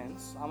your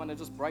hands. I'm going to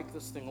just break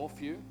this thing off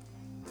you.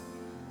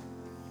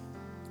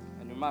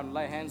 We might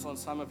lay hands on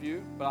some of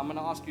you, but I'm going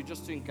to ask you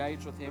just to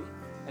engage with Him.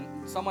 And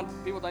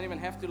people don't even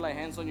have to lay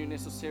hands on you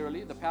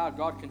necessarily. The power of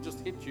God can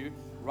just hit you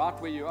right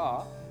where you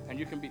are, and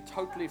you can be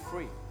totally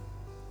free.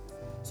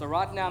 So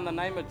right now, in the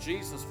name of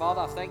Jesus,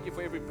 Father, I thank You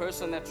for every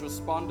person that's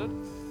responded.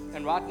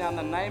 And right now, in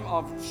the name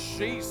of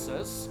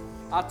Jesus,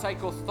 I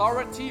take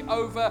authority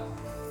over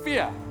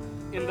fear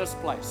in this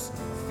place.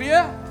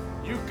 Fear,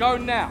 you go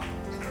now.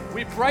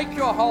 We break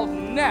your hold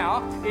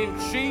now in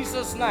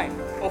Jesus' name.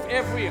 Of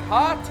every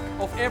heart,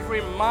 of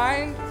every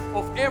mind,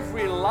 of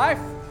every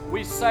life,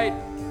 we say,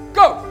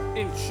 go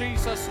in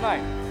Jesus'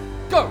 name.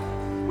 Go.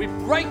 We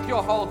break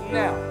your hold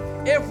now.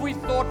 Every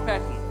thought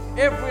pattern,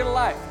 every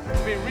life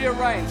to be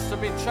rearranged, to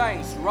be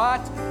changed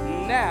right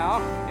now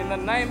in the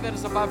name that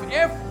is above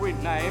every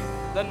name,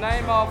 the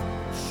name of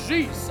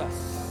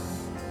Jesus.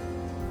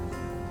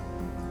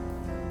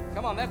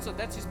 Come on, that's it.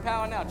 That's His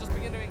power now. Just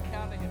begin to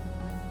encounter Him.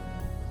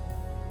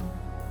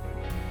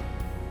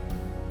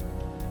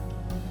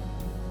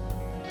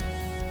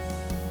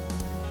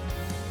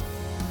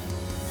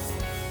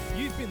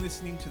 You've been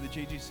listening to the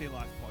GGC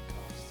Life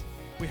podcast.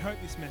 We hope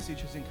this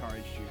message has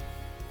encouraged you.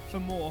 For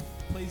more,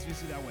 please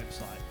visit our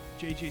website,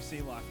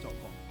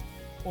 ggclife.com,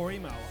 or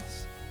email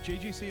us,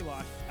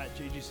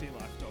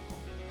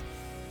 ggclife@ggclife.com.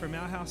 From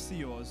our house to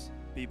yours,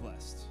 be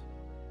blessed.